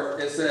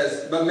 4, it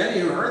says, but many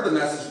who heard the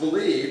message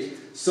believed,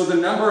 so the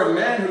number of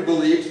men who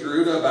believed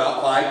grew to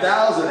about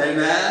 5,000.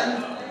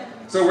 Amen?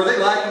 So were they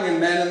lacking in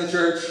men in the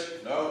church?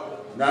 No.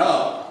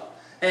 No.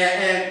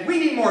 And we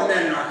need more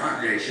men in our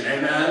congregation.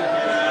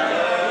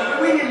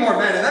 Amen? We need more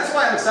men. And that's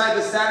why I'm excited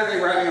this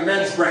Saturday we're having a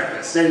men's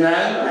breakfast.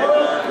 Amen?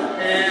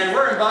 And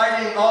we're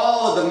inviting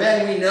all of the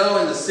men we know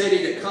in the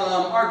city to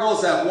come. Our goal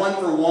is to have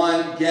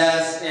one-for-one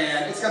guests.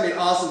 And it's going to be an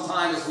awesome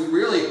time as we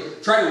really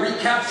try to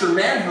recapture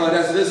manhood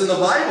as it is in the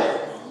Bible.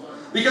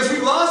 Because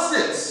we've lost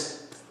it.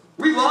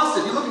 We've lost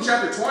it. You look in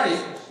chapter 20,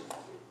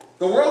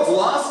 the world's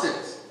lost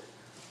it.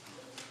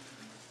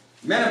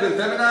 Men have been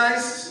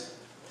feminized.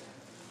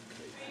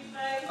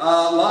 A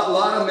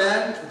lot of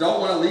men don't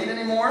want to lead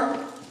anymore.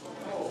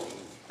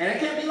 And it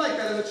can't be like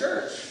that in the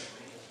church.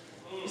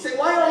 You say,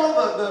 why are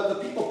all the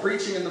people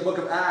preaching in the book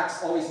of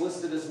Acts always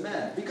listed as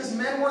men? Because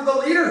men were the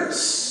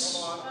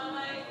leaders.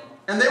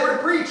 And they were to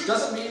preach.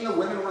 Doesn't mean the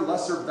women were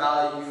lesser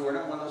value. We're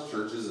not one of those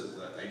churches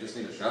that they just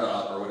need to shut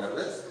up or whatever.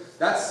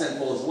 That's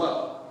sinful as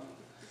well.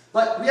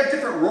 But we have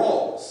different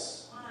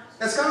roles.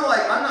 It's kind of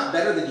like, I'm not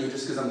better than you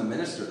just because I'm the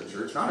minister of the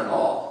church. Not at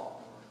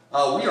all.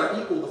 We are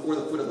equal before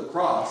the foot of the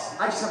cross.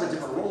 I just have a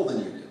different role than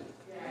you do.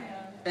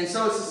 And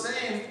so it's the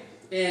same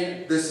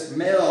in this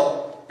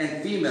male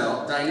and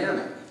female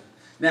dynamic.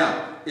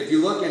 Now, if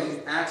you look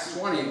in Acts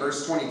 20,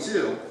 verse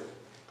 22,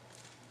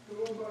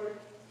 it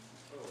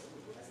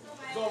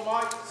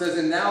says,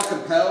 and now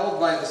compelled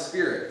by the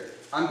Spirit,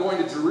 I'm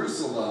going to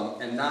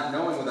Jerusalem, and not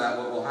knowing that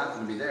what will happen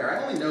to me there.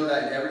 I only know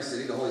that in every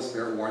city the Holy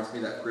Spirit warns me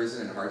that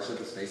prison and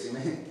hardship is facing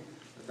me.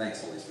 But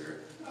thanks, Holy Spirit.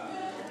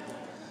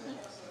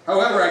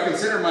 However, I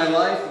consider my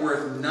life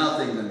worth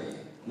nothing to me.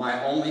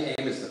 My only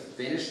aim is to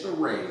finish the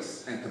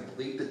race and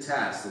complete the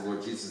task the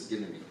Lord Jesus has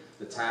given me.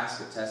 The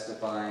task of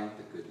testifying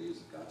the good news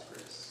of God's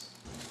grace.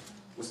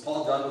 Was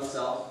Paul done with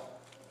self?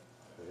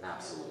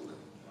 Absolutely.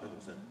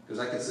 Because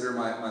I consider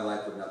my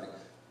life worth nothing.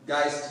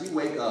 Guys, do you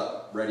wake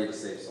up ready to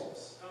save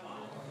souls?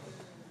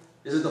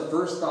 Is it the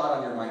first thought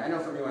on your mind? I know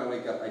for me when I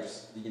wake up, I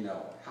just,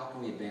 how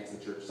can we advance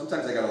the church?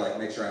 Sometimes I got to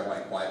make sure I have my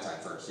quiet time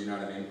first, you know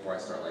what I mean? Before I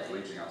start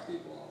reaching out to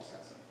people and all this kind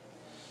of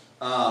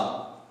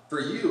stuff. For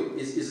you,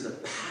 is it a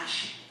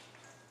passion?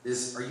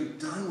 Are you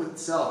done with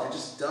self? You're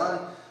just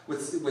done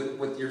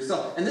with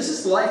yourself. And this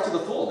is life to the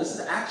full. This is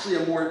actually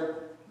a more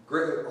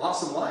great,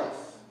 awesome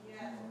life.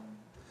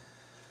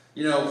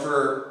 Yeah.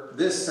 For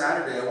this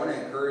Saturday, I want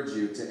to encourage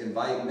you to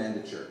invite men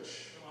to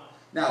church.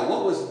 Now,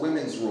 what was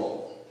women's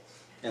role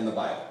in the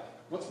Bible?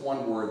 What's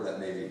one word that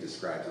maybe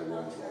describes a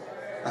woman's role?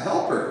 A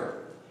helper.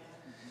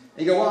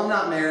 And you go, well, I'm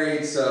not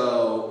married,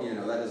 so,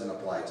 that doesn't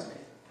apply to me.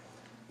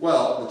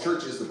 Well, the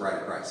church is the bride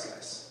of Christ,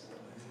 guys.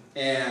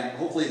 And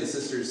hopefully the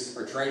sisters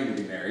are trained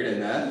to be married,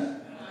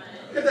 amen?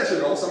 If that's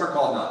your role, some are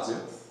called not to.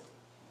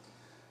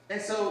 And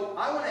so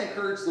I want to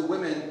encourage the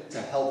women to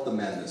help the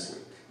men this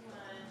week.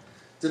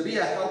 To be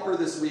a helper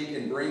this week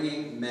in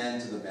bringing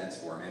men to the men's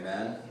forum,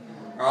 amen?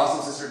 Our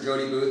awesome sister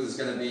Jody Booth is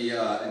going to be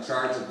in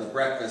charge of the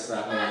breakfast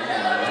that morning.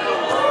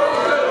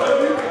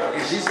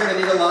 And she's going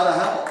to need a lot of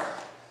help.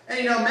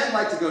 And men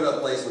like to go to a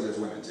place where there's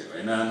women too,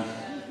 amen?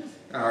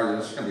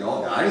 There's going to be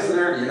all guys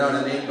there, you know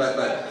what I mean? But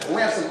when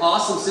we have some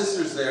awesome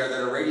sisters there that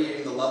are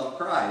radiating the love of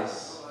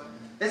Christ,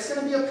 it's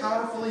going to be a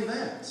powerful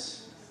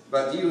event.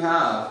 But do you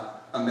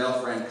have a male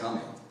friend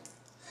coming?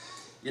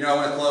 You know, I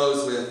want to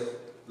close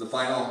with the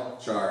final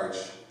charge.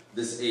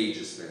 This age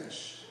is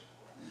finished.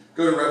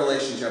 Go to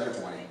Revelation chapter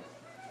 20.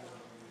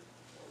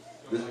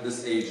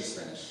 This age is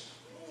finished.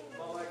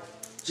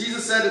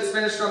 Jesus said it's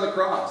finished on the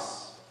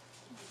cross.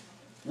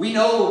 We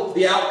know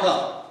the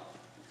outcome.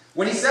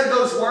 When he said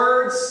those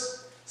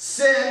words,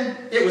 sin,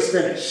 it was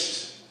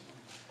finished.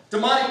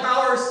 Demonic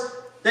powers,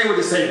 they were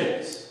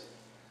disabled.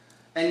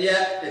 And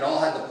yet, it all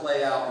had to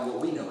play out in what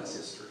we know as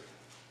history.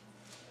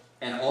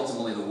 And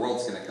ultimately, the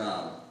world's going to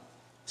come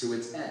to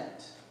its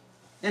end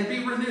and be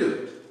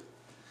renewed.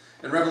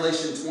 In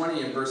Revelation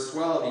 20 and verse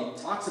 12,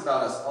 he talks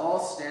about us all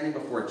standing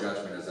before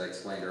judgment, as I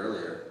explained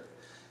earlier.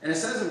 And it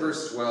says in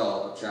verse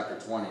 12 of chapter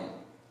 20,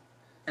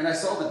 "And I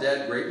saw the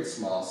dead, great and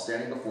small,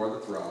 standing before the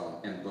throne,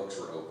 and books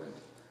were opened.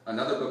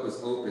 Another book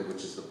was opened,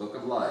 which is the book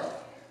of life.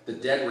 The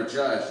dead were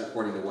judged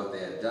according to what they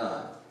had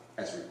done,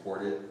 as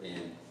reported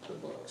in the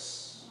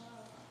books."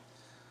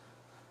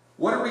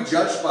 What are we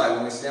judged by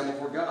when we stand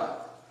before God?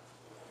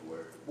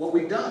 What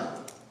we've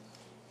done.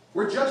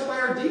 We're judged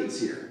by our deeds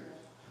here.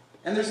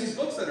 And there's these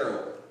books that are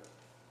open.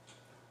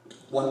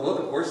 One book,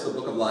 of course, the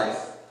book of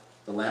life,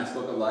 the Lamb's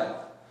book of life.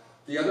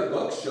 The other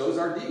book shows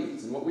our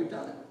deeds and what we've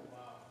done.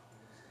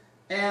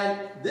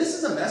 And this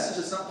is a message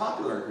that's not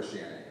popular in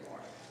Christianity anymore.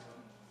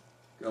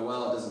 Go,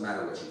 well, it doesn't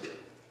matter what you do.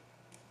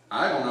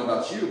 I don't know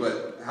about you,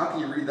 but how can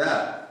you read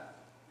that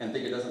and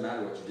think it doesn't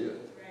matter what you do?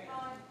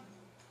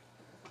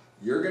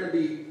 You're going to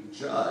be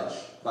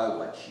judged by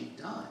what you've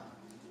done.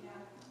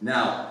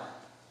 Now,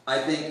 I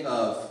think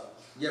of,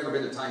 you ever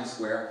been to Times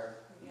Square?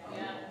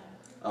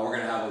 We're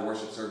going to have a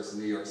worship service in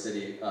New York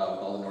City with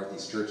all the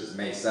Northeast churches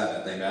May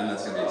 7th. Amen?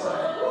 That's going to be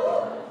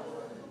exciting.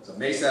 So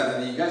May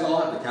 7th, you guys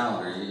all have the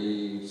calendar,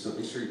 so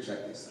be sure you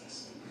check these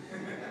things.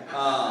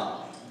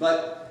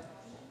 But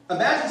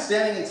imagine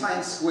standing in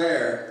Times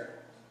Square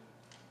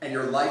and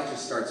your life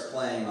just starts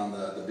playing on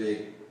the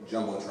big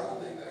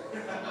Jumbotron thing there.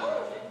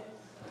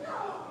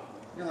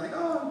 You're like,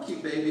 oh,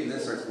 cute baby, and then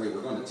starts, wait,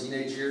 we're going to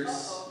teenage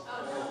years?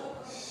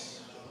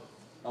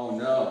 Oh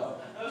no.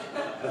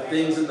 The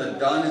things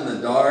done in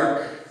the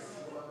dark.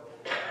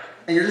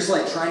 And you're just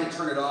like trying to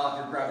turn it off.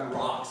 You're grabbing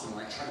rocks and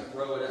like trying to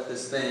throw it at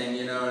this thing,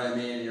 you know what I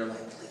mean? And you're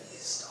like,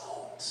 please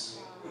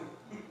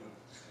don't.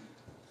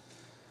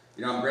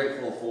 You know, I'm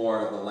grateful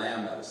for the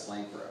Lamb that was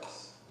slain for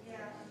us.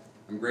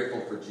 I'm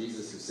grateful for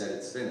Jesus who said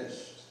it's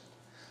finished.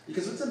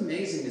 Because what's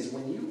amazing is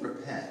when you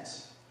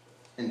repent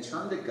and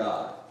turn to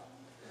God,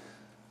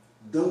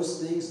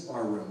 those things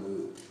are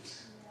removed.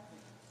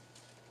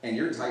 And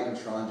your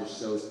Titantron just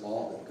shows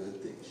all the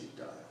good things you've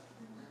done.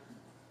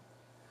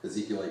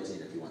 Ezekiel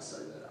 18, if you want to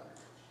study that out.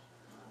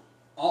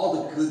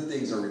 All the good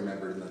things are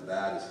remembered and the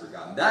bad is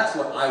forgotten. That's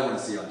what I want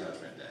to see on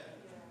Judgment Day.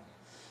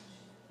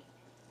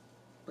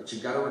 But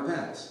you've got to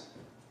repent.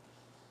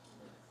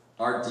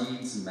 Our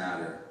deeds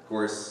matter. Of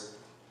course,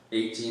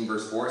 18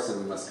 verse 4 said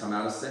we must come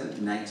out of sin.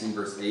 19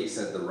 verse 8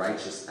 said the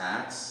righteous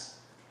acts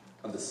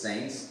of the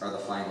saints are the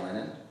fine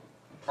linen.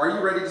 Are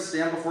you ready to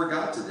stand before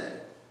God today?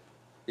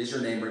 Is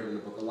your name written in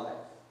the book of life?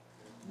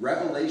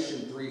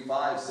 Revelation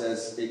 3:5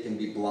 says it can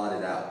be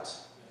blotted out.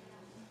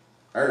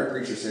 I heard a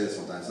preacher say this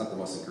one time. It's not the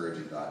most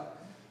encouraging thought.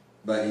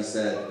 But he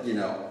said, you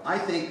know, I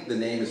think the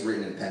name is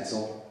written in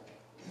pencil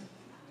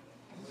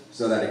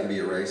so that it can be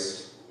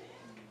erased.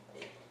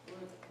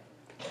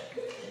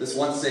 This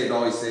once saved,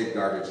 always saved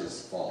garbage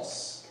is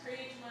false.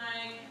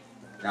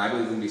 Now, I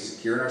believe we can be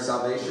secure in our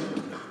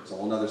salvation. It's a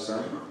whole other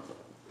sermon.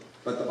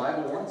 But the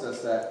Bible warns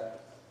us that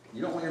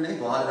you don't want your name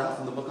blotted out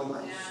from the book of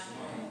life.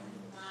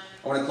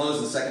 I want to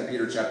close in 2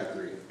 Peter chapter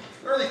 3.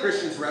 Early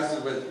Christians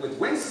wrestled with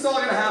when's this all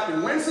going to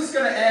happen? When's this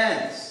going to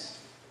end?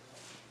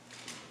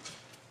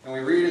 And we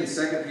read in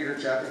 2 Peter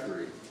chapter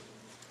 3.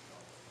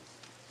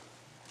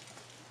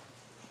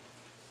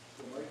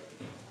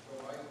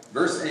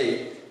 Verse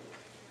 8.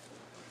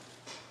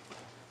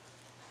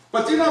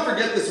 But do not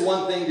forget this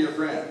one thing, dear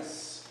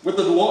friends. With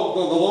the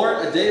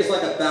Lord, a day is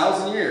like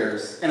 1,000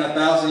 years, and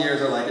 1,000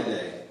 years are like a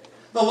day.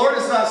 The Lord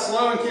is not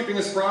slow in keeping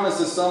his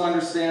promise, as some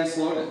understand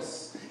slowness.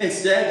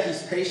 Instead,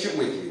 he's patient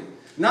with you,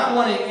 not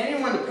wanting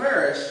anyone to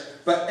perish,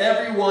 but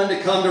everyone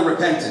to come to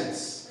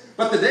repentance.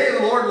 But the day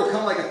of the Lord will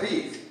come like a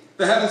thief.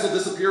 The heavens will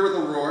disappear with a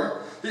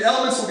roar. The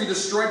elements will be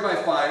destroyed by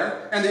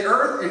fire, and the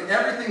earth and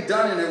everything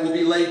done in it will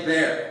be laid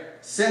bare.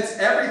 Since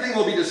everything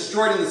will be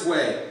destroyed in this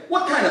way,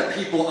 what kind of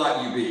people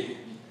ought you be?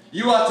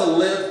 You ought to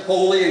live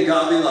holy and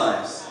godly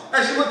lives,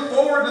 as you look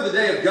forward to the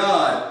day of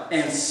God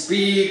and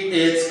speed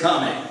its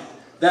coming.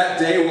 That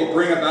day will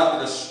bring about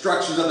the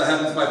destructions of the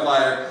heavens by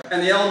fire,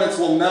 and the elements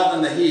will melt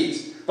in the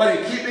heat. But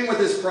in keeping with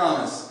his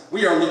promise,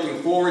 we are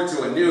looking forward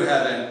to a new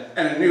heaven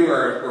and a new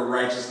earth where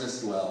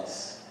righteousness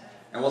dwells.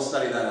 And we'll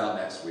study that out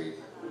next week.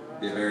 It'll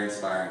be a very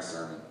inspiring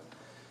sermon.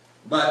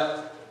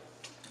 But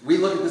we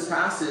look at this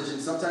passage, and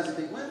sometimes we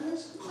think,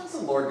 when's the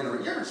Lord going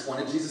to... You ever just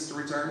wanted Jesus to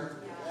return?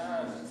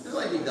 Just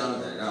like be done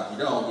with it. Now, if you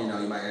don't,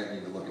 you might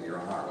need to look into your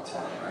own heart. What's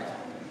wrong, right?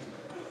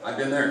 I've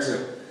been there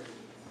too.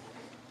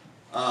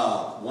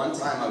 One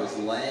time I was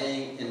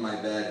laying in my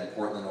bed in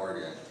Portland,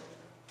 Oregon,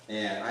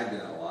 and I'd been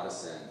in a lot of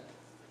sin.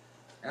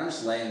 And I'm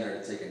just laying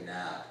there to take a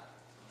nap.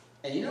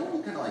 And you know when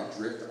you kind of like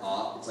drift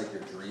off? It's like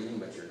you're dreaming,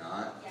 but you're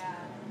not. Yeah.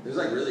 It was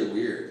like really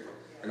weird.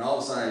 And all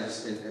of a sudden, I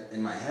just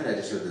in my head, I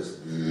just heard this.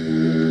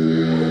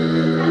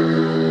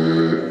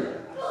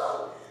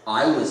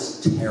 I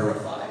was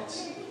terrified.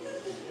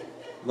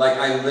 Like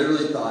I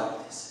literally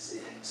thought, this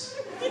is it.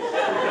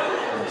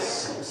 I'm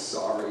so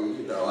sorry,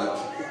 you know.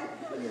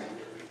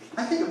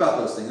 I think about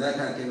those things. And that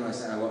kind of came to my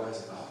mind. I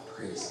was like, oh,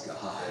 praise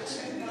God.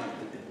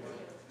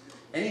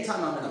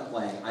 Anytime I'm in a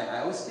plane,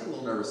 I always get a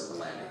little nervous at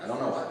the landing. I don't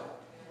know why.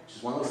 It's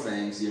just one of those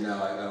things, you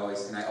know. I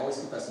always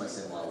confess my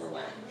sin while we're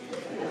landing.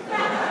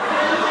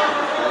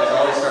 I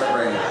always start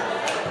praying.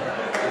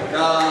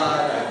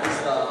 God, I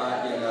just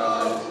thought, you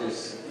know,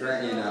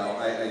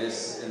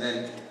 and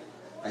then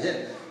I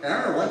hit. And I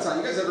remember one time,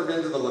 you guys ever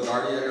been to the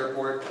LaGuardia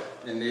Airport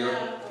in New York?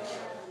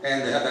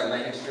 And they have that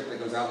landing strip that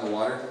goes out in the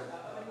water.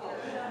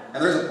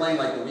 And there's a plane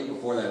like the week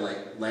before that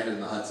like landed in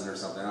the Hudson or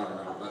something. I don't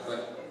remember,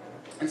 but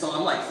and so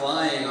I'm like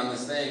flying on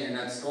this thing, and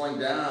that's going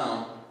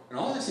down, and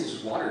all I see is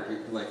just water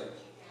like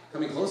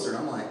coming closer, and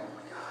I'm like, oh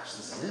my gosh,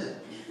 this is it.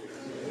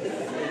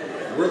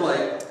 We're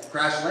like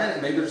crash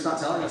landing. Maybe they're just not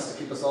telling us to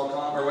keep us all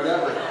calm or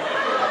whatever.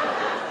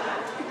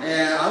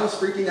 And I was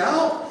freaking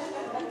out.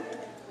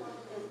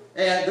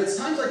 And there's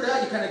times like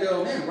that you kind of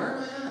go, man, where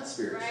am I at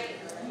spiritually? Right.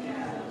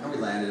 And we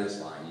landed, it was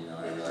fine, you know,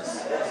 I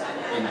realized.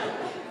 Amen.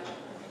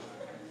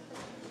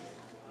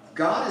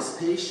 God is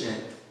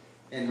patient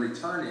in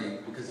returning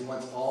because he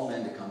wants all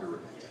men to come to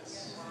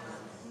repentance.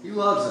 He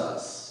loves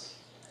us.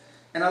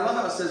 And I love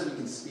how it says we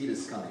can speed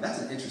his coming. That's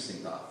an interesting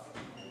thought.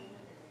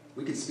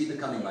 We can speed the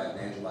coming by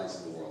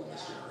evangelizing the world in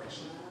this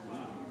generation.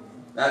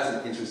 That's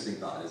an interesting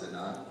thought, is it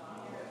not?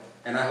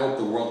 And I hope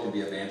the world can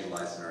be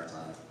evangelized in our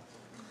time.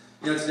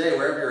 You know, today,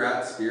 wherever you're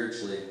at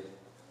spiritually,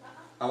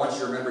 I want you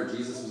to remember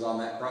Jesus was on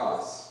that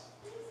cross.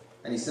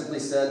 And he simply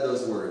said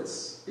those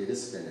words, it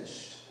is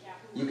finished.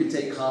 You can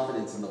take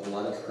confidence in the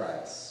blood of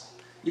Christ.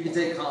 You can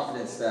take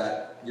confidence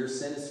that your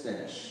sin is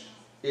finished.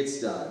 It's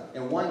done.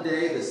 And one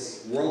day,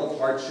 this world of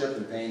hardship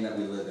and pain that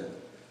we live in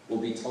will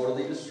be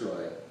totally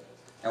destroyed.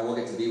 And we'll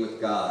get to be with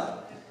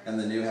God and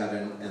the new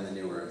heaven and the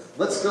new earth.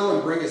 Let's go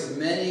and bring as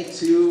many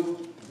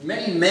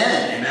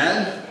men,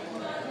 amen,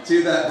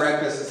 to that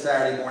breakfast this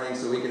Saturday morning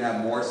so we can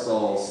have more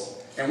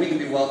souls and we can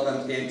be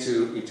welcomed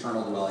into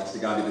eternal dwellings. To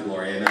God be the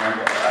glory,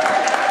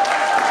 amen.